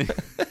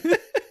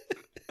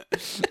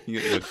 You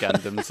got your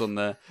Gundams on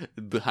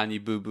the Honey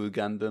Boo Boo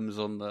Gundams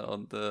on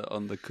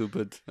the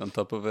cupboard on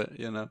top of it,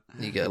 you know.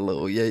 You get a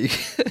little, you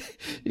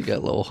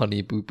get little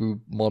Honey Boo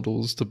Boo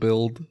models to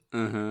build.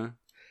 Uh-huh.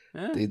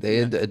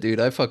 Yeah.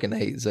 Dude, I fucking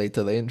hate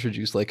Zeta. They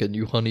introduce like a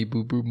new Honey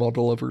Boo Boo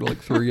model every like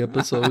 3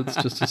 episodes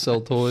just to sell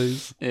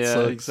toys. Yeah,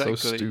 so, exactly.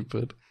 So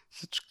stupid.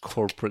 Such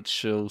corporate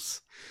shows.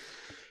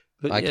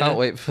 But I yeah.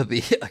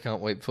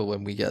 can't wait for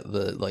when we get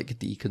the like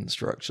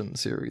deconstruction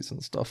series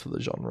and stuff for the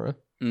genre.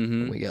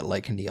 Mm-hmm. We get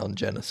like Neon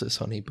Genesis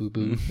Honey Boo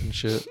Boo and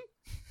shit.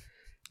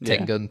 Yeah.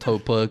 Tengen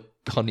Toppa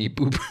Honey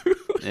Boo Boo.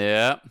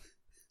 Yeah,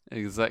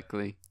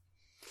 exactly.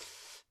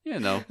 You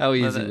know, How but,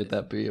 easy would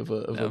that be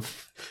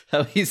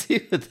how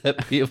easy would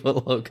that be of a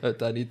logo?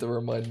 I need to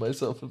remind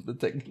myself of the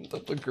Tengen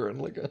Toppa Gurren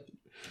Lagann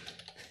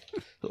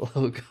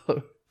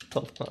logo.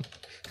 Hold on.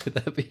 Could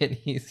that be an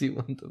easy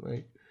one to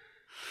make?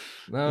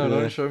 No, Yeah.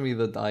 don't show me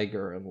the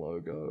Daigerin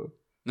logo.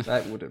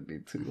 That wouldn't be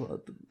too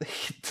hard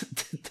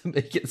to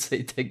make it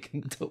say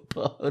Tengen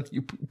Toppa Honey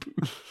Boo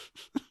Boo.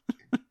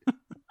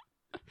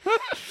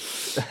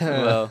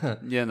 Well,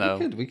 you know.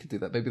 we could do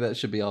that. Maybe that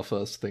should be our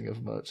first thing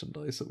of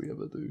merchandise that we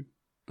ever do.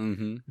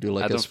 Mm-hmm. Do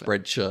like I a don't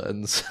spread shirt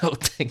and sell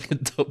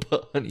Tengen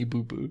Toppa Honey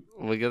Boo Boo.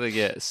 We're gonna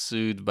get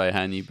sued by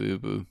Honey Boo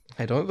Boo.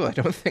 I don't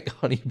think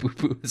Honey Boo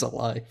Boo is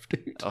alive,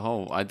 dude.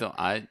 Oh, I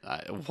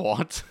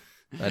what?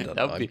 I don't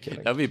know. I'm That'd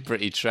kidding. be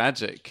pretty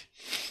tragic.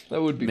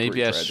 That would be Maybe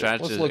pretty as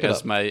tragic. Let's look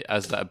tragic it up.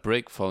 as that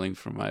brick falling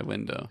from my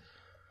window.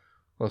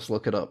 Let's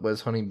look it up.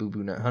 Where's Honey Boo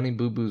Boo now? Honey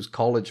Boo Boo's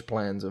college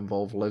plans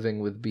involve living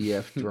with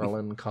BF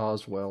Drellin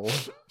Carswell.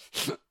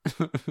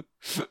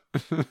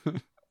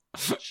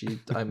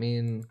 I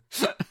mean,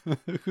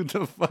 Who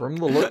the fuck? from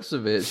the looks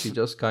of it, she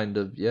just kind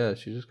of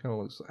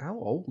looks. How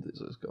old is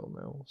this girl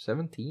now?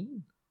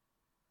 17?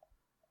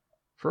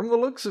 From the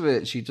looks of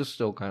it, she just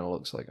still kind of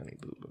looks like Honey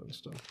Boo Boo and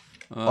stuff.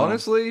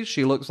 Honestly,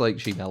 she looks like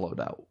she mellowed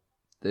out.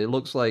 It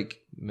looks like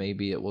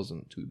maybe it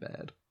wasn't too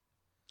bad.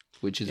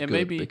 Which is good,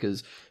 maybe...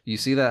 because you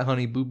see that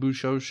Honey Boo Boo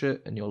show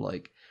shit, and you're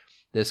like,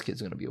 this kid's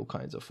gonna be all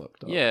kinds of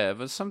fucked up. Yeah,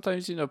 but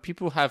sometimes,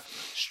 people have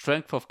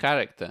strength of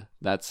character.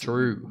 That's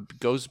true.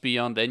 Goes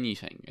beyond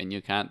anything, and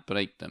you can't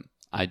break them.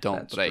 I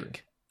don't break.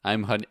 True.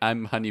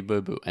 I'm Honey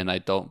Boo Boo, and I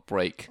don't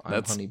break.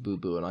 I'm Honey Boo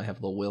Boo, and I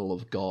have the will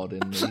of God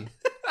in me.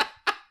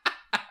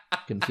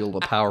 Can feel the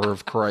power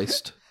of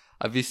Christ.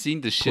 Have you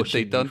seen the shit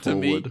they done to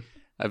me?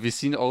 Have you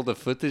seen all the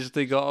footage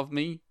they got of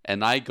me?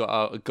 And I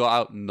got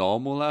out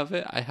normal of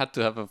it. I had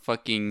to have a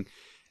fucking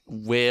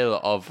whale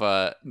of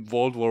a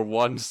World War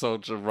I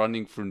soldier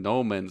running through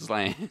no man's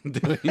land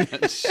doing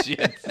that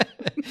shit.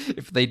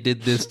 If they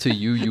did this to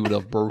you, you would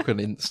have broken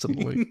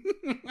instantly.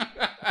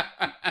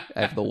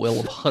 I have the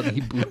will of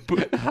Honey Boo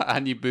Boo.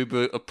 Honey Boo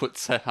Boo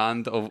puts her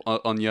hand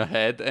on your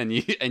head, and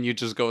you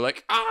just go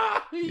like,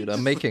 ah! Dude,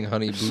 I'm making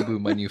Honey Boo Boo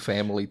my new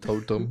family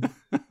totem.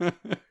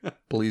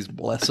 Please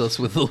bless us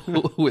with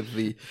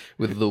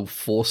the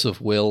force of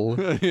will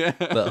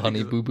that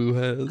Honey Boo Boo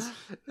has.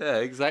 Yeah,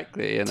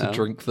 exactly. To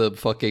drink the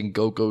fucking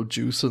go-go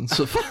juice and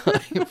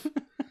survive.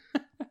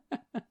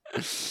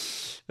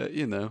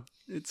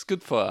 It's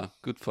good for her.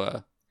 Good for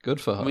her. Good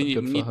for her. We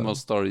need more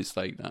stories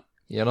like that.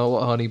 You know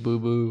what, Honey Boo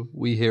Boo?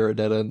 We here at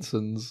Dead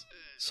Ensigns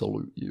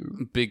salute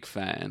you. Big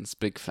fans.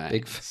 Big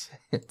fans.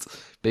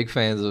 Big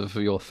fans of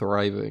your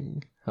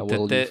thriving. How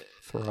well you've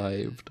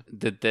thrived.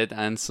 The Dead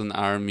Ensign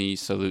army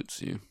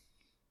salutes you.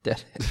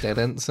 Dead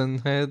Ensign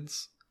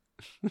heads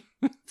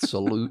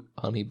salute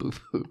Honey Boo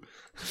Boo.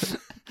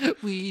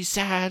 We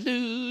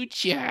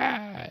salute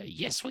ya.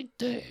 Yes, we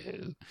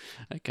do.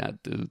 I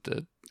can't do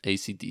the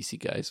AC/DC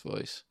guy's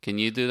voice. Can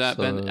you do that,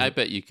 Ben? I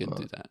bet you can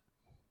do that.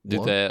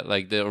 Do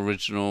the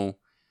original,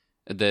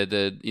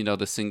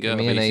 the singer of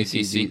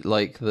AC/DC?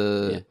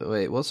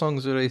 Wait, what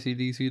songs did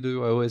AC/DC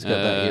do? I always get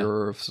that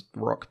era of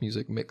rock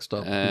music mixed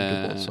up. Who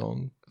did what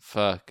song?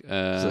 Fuck.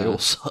 They all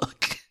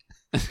suck.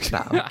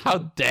 How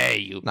dare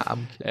you? Nah,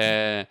 I'm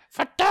kidding.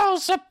 For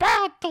those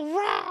about to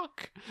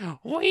rock,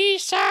 we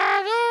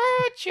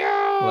salute you.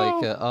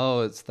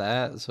 It's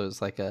that. So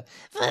it's like a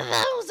for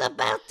those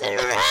about to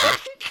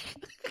rock,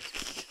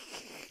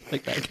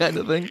 like that kind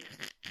of thing.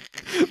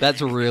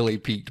 That's really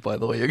peaked, by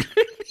the way. You're going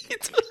to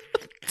need to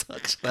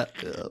touch that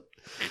bit up.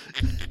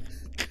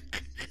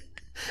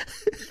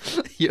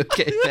 You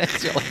okay,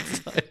 Max? You're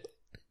like,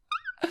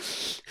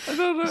 I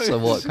don't know. So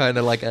what, kind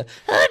of like a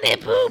Honey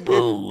Boo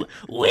Boo,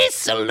 we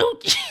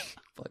salute you.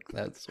 Fuck,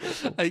 that's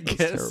awful. I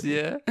guess,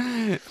 yeah.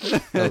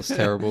 That was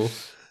terrible.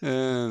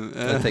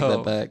 I take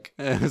that back.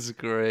 That was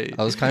great.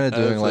 I was kind of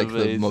doing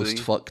the most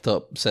fucked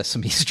up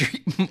Sesame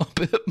Street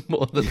Muppet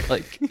more than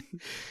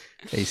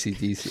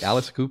AC/DC.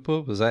 Alice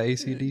Cooper? Was that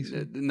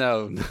AC/DC?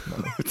 No,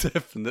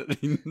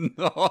 definitely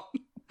not.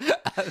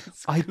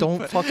 I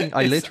don't fucking...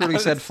 I literally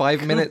said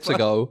 5 minutes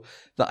ago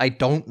that I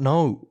don't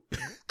know.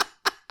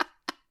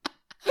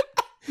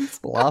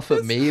 Laugh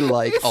at me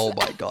like, oh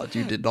my god,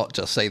 you did not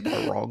just say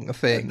the wrong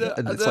thing.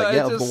 And it's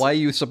but why are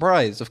you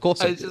surprised? Of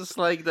course I did. Just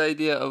like the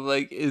idea of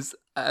is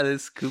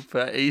Alice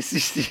Cooper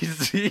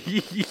AC/DC?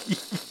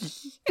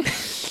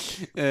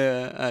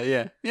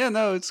 Yeah,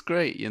 no, it's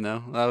great,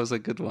 that was a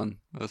good one.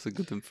 That was a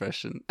good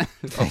impression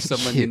of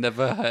someone you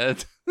never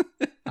heard.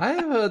 I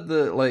heard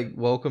the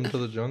Welcome to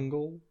the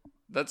Jungle.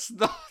 That's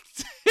not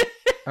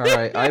all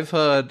right, I've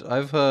heard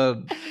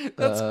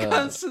that's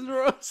Guns N'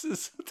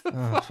 Roses.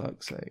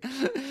 Fuck's sake.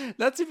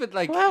 That's even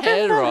like Welcome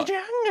hair to rock. the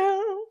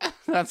jungle.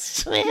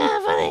 That's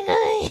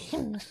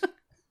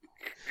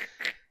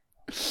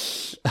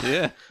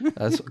yeah.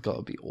 That's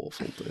gotta be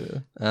awful to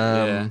hear.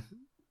 Yeah.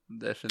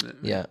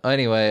 Definitely. Yeah.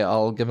 Anyway,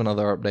 I'll give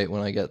another update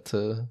when I get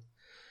to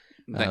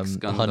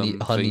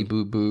Honey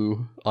Boo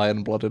Boo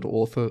Iron Blooded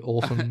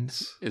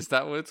Orphans. Is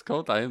that what it's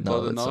called? Iron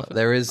Blooded Orphans?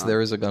 There is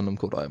a Gundam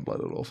called Iron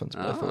Blooded Orphans,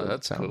 but I thought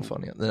that sounded cool.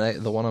 funny.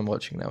 The one I'm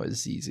watching now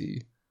is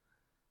ZZ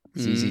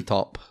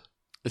Top.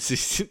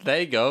 There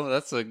you go.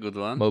 That's a good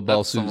one.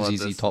 Mobile Suit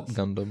ZZ Top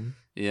Gundam.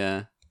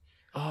 Yeah.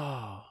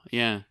 Oh,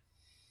 yeah.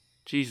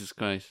 Jesus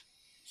Christ.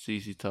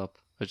 ZZ Top.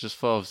 I just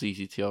thought of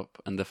ZZ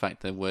Top and the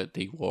fact that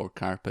they wore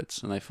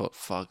carpets, and I thought,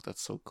 fuck,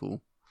 that's so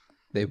cool.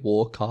 They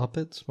wore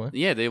carpets? What?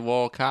 Yeah, they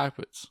wore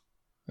carpets.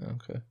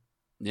 Okay.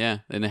 Yeah,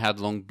 and they had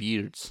long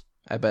beards.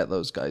 I bet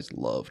those guys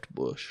loved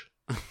Bush.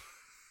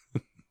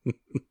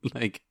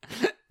 You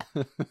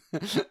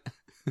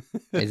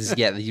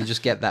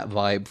just get that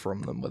vibe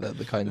from them, where they're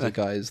the kinds of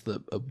guys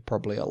that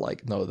probably are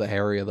like, no, the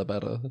hairier the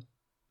better.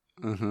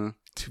 Mm-hmm.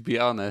 To be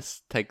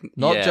honest,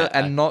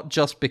 not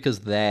just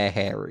because they're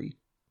hairy.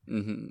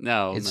 Mm-hmm.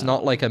 No, it's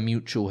not like a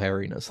mutual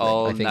hairiness thing.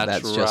 I think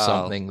that's just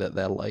something that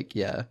they're like,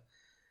 yeah.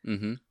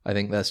 Mm-hmm. I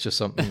think that's just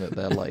something that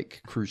they're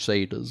like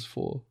crusaders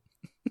for.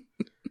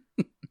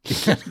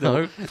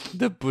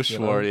 The Bush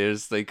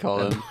Warriors, they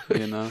call them,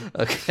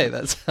 Okay,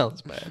 that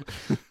sounds bad.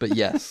 But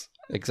yes,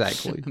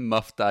 exactly.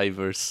 Muff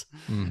divers,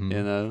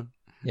 Yeah,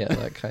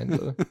 that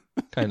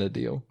kind of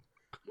deal.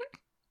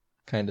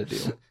 kind of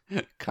deal.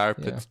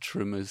 Carpet Yeah.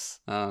 trimmers.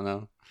 I don't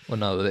know. Well,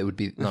 no, they would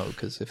be no,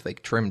 because if they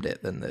trimmed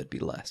it, then there'd be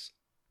less.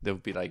 They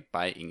would be like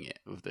biting it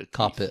with their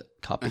teeth.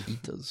 Carpet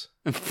eaters.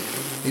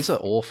 These are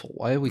awful.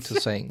 Why are we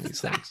just saying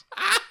these things?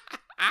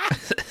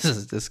 This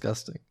is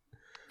disgusting.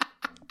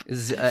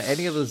 Is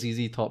any of the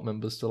ZZ Top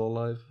members still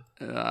alive?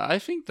 I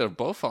think they're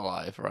both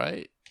alive,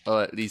 right?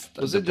 Or at least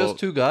Was they're it just both-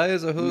 2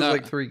 guys, or who was No.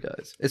 like 3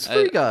 guys? It's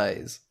 3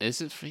 guys. Is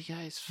it 3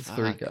 guys? It's Fuck.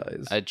 3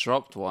 guys. I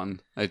dropped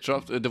one.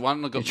 The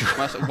one that You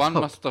one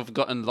must have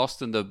gotten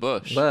lost in the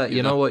bush. But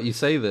you know what? You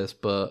say this,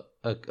 but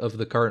of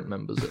the current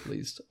members, at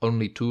least,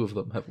 only 2 of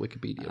them have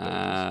Wikipedia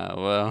pages.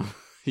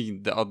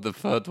 Well, the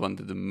third one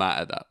didn't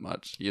matter that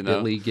much, you know.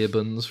 Billy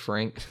Gibbons,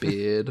 Frank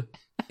Beard.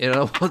 You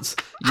know what's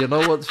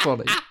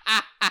funny?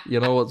 You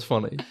know what's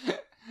funny?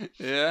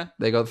 Yeah.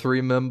 They got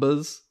 3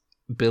 members: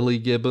 Billy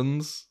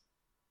Gibbons,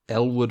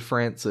 Elwood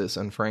Francis,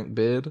 and Frank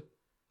Beard.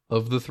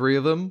 Of the 3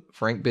 of them,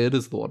 Frank Beard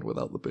is the one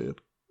without the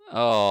beard.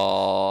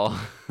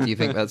 Oh. Do you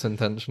think that's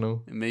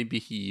intentional? Maybe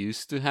he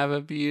used to have a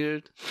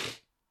beard?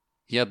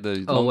 He had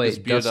the Oh longest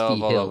wait, beard Dusty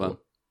of all of them.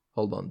 Hill.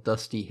 Hold on,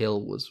 Dusty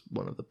Hill was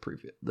one of the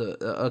previous.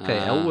 Okay,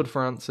 Ah. Elwood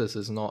Francis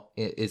is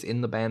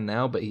in the band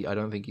now, but I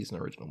don't think he's an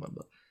original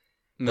member.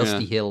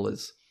 Dusty Hill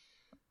is.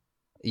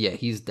 Yeah,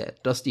 he's dead.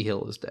 Dusty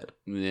Hill is dead.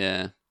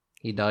 Yeah.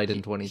 He died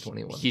in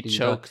 2021. He Did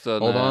choked die?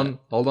 on.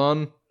 Hold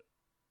on.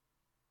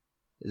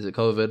 Is it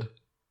COVID?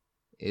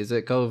 Is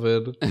it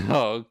COVID?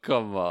 Oh,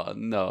 come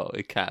on. No,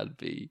 it can't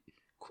be.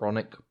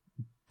 Chronic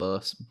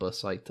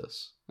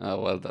bursitis.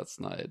 Oh, well, that's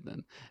not it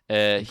then.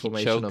 He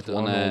Inflammation choked of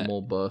on one or a.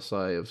 more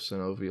bursae of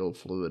synovial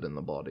fluid in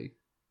the body.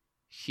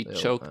 He They'll-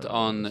 choked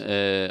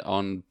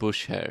on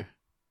bush hair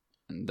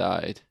and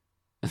died.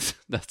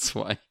 That's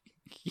why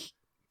he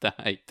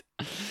died.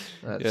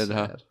 That's You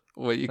know, sad.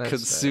 when you That's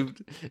consume,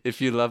 if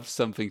you love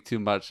something too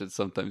much, it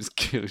sometimes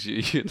kills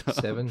you. You know.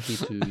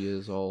 72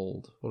 years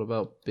old. What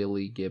about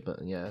Billy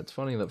Gibbon? Yeah, it's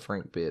funny that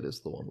Frank Beard is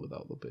the one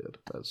without the beard.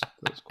 That's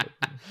quite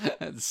funny.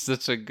 It's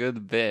such a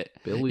good bit.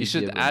 Billy You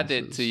should Gibbons add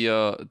it to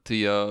is-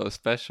 your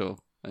special.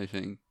 I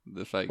think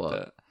the fact What?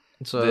 that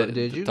So, the-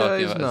 did you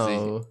talking guys about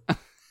know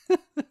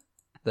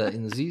that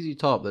in ZZ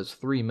Top there's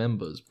 3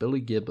 members: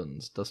 Billy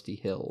Gibbons, Dusty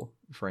Hill,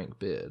 Frank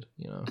Beard?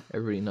 You know,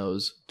 everybody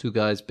knows 2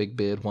 guys, big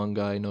beard, 1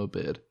 guy, no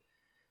beard.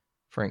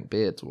 Frank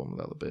Beard's the one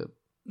without the beard.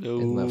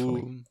 Isn't that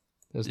funny?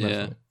 Isn't that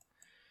Yeah. funny?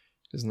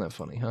 Isn't that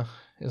funny, huh?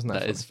 Isn't that That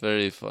funny? is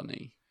very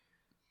funny.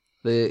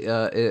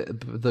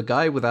 The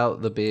guy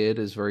without the beard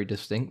is very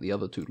distinct. The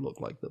other 2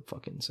 look like the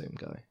fucking same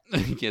guy.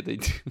 Yeah, they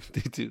do.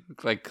 They do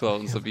look like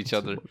clones of each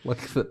other.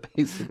 Like they're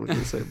basically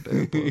the same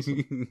beard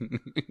person.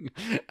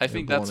 I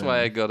think born that's why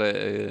in- I got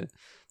it.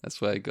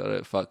 That's why I got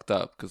it fucked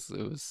up because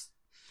it was,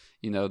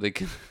 they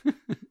can.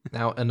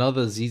 Now,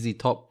 another ZZ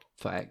Top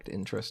fact,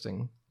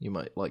 interesting, you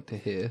might like to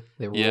hear.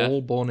 They were Yeah.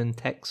 all born in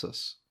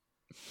Texas.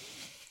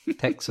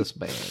 Texas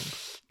band.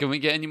 Can we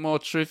get any more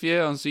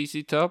trivia on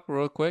ZZ Top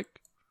real quick?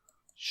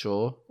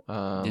 Sure.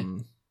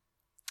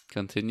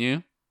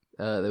 Continue.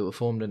 They were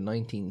formed in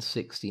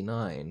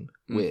 1969,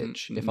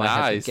 which, if I Nice.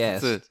 had to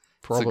guess, It's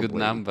probably a good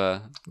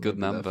number. Good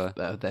maybe number.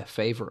 Their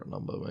favorite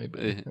number,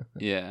 maybe.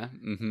 Yeah.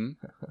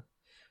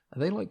 Are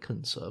they like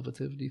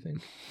conservative? Do you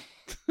think?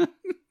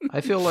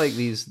 I feel like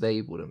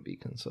they wouldn't be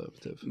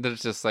conservative. They're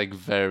just like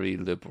very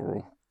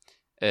liberal.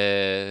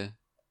 I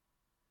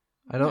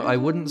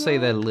wouldn't say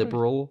they're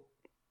liberal,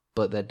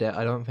 but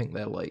I don't think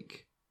they're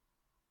like.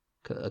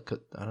 I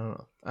don't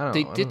know. They I don't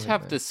did think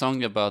have they're- the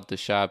song about the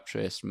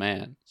sharp-dressed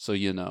man, so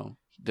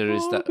there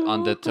is that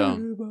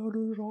undertone.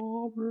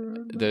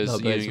 There's No,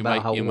 but it's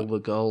about how you all might- the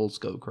girls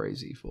go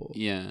crazy for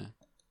yeah,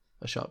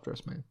 a sharp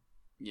dressed man.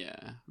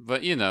 yeah,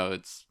 but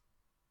it's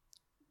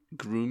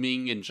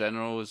grooming in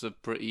general is a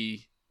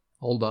pretty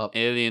Hold up.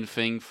 alien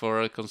thing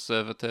for a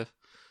conservative.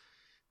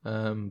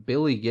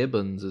 Billy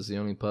Gibbons is the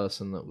only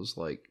person that was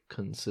like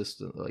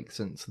consistent, like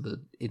since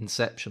the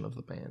inception of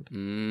the band.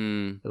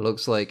 It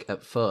looks like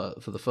for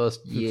the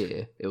first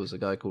year, it was a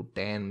guy called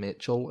Dan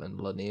Mitchell and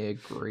Lanier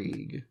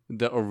Gregg.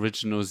 The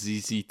original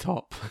ZZ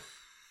Top.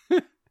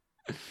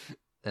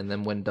 And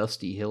then when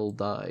Dusty Hill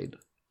died,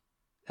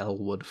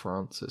 Elwood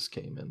Francis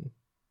came in.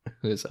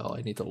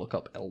 I need to look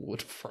up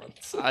Elwood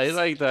Francis. I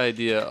like the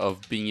idea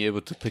of being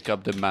able to pick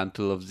up the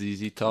mantle of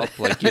ZZ Top.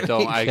 Like you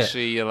don't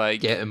actually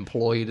like get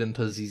employed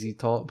into ZZ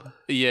Top.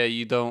 Yeah,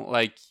 you don't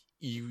like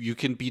you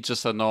can be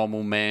just a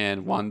normal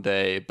man one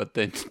day, but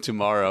then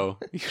tomorrow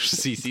you're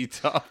ZZ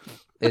Top.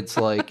 It's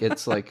like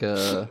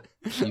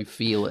you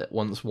feel it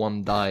once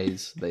one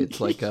dies. It's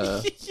like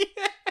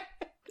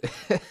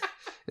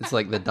it's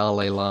like the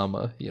Dalai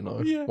Lama,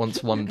 Yeah.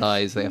 Once one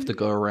dies, they have to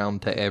go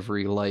around to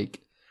every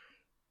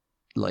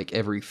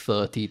every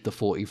 30 to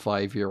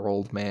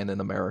 45-year-old man in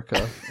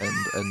America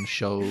and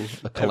show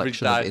a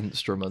collection of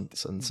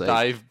instruments and say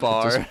Dive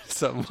bar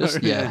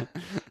somewhere.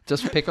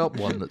 just pick up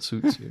one that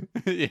suits you.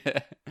 Yeah.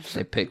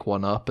 They pick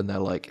one up and they're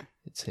like,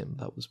 it's him.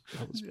 That was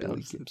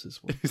Billy Gibbs's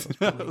one.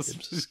 That was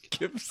Billy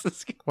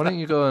Gibbs's. Why don't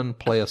you go and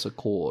play us a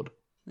chord?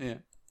 Yeah.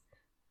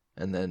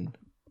 And then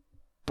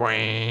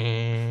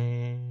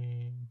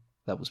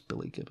That was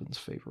Billy Gibbons'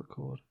 favorite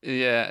chord.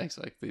 Yeah,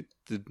 exactly.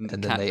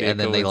 And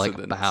then they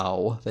like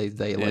bow. They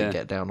like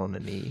get down on a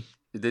knee.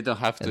 They don't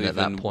have to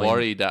even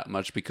worry that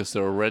much because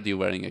they're already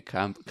wearing a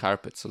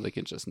carpet, so they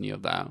can just kneel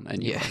down.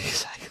 And yeah,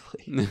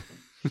 exactly.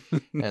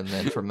 And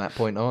then from that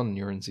point on,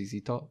 you're in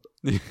ZZ Top.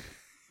 Welcome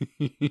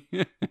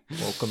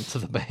to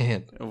the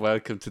band.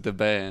 Welcome to the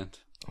band.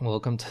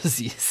 Welcome to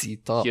ZZ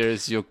Top.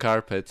 Here's your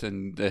carpet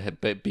and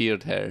the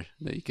beard hair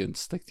that you can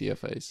stick to your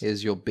face.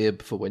 Here's your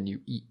bib for when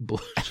you eat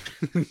bush.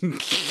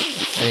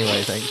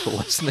 Anyway, thanks for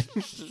listening.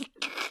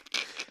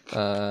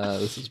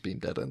 This has been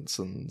Dead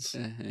Ensigns.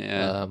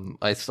 Yeah.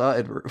 I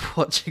started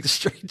watching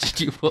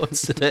Strange New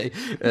Worlds today,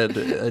 and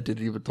I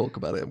didn't even talk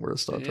about it, and we're a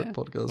Star Trek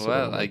podcast.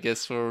 Well, I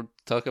guess we'll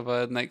talk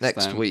about it next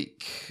time.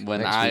 week.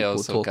 When next I week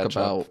also we'll talk catch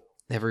about up.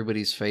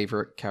 everybody's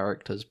favorite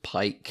characters: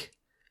 Pike,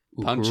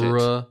 Punch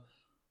Uhura,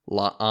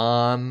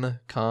 La'an,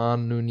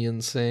 Khan,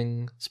 Noonien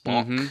Singh,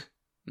 Spock.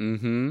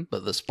 Mm-hmm.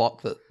 But the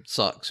Spock that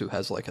sucks, who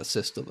has like a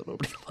sister that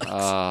nobody likes.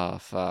 Oh,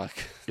 fuck.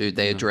 Dude,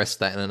 they addressed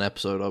that in an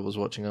episode I was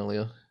watching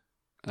earlier.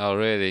 Oh,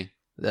 really?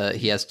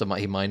 He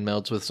mind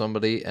melds with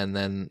somebody, and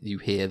then you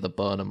hear the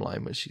Burnham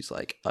line where she's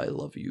like, "I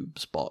love you,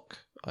 Spock.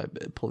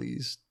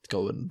 Please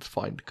go and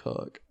find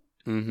Kirk."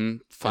 Mm-hmm.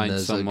 Find and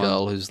there's someone. a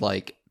girl who's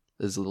like,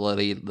 the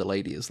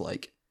lady is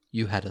like,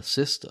 "You had a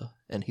sister,"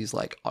 and he's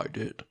like, "I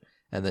did,"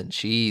 and then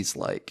she's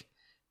like,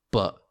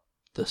 "But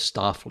the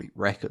Starfleet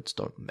records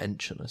don't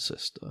mention a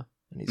sister,"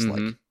 and he's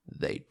like,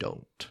 "They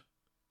don't."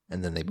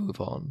 And then they move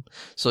on.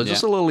 So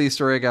just a little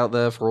Easter egg out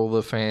there for all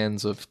the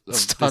fans of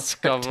Star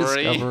Trek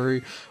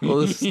Discovery. All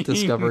the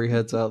Discovery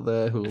heads out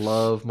there who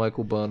love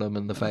Michael Burnham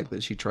and the fact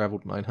that she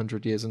traveled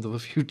 900 years into the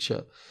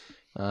future.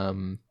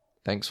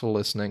 Thanks for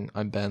listening.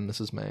 I'm Ben. This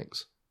is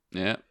Max.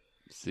 Yeah.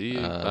 See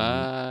you.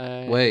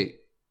 Bye. Wait.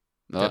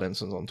 Dead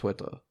Ensigns on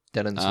Twitter.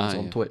 Dead Ensigns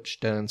on Twitch.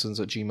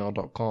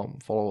 deadensigns@gmail.com.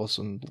 Follow us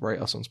and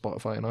rate us on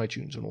Spotify and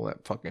iTunes and all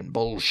that fucking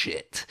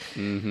bullshit.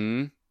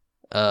 Mm-hmm.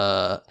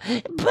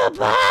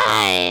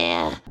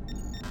 Bye-bye!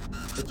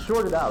 It's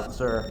shorted out,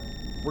 sir.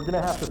 We're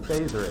gonna have to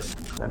phaser it.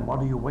 Then what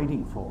are you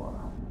waiting for?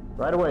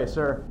 Right away,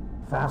 sir.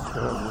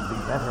 Faster would be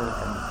better,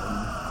 Ensign.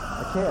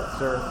 I can't,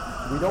 sir.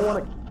 We don't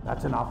want to...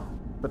 That's enough.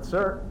 But,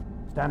 sir...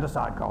 Stand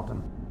aside,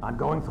 Carlton. I'm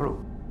going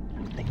through.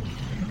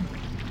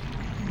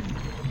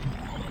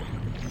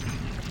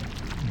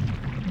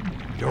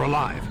 You're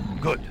alive.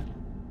 Good.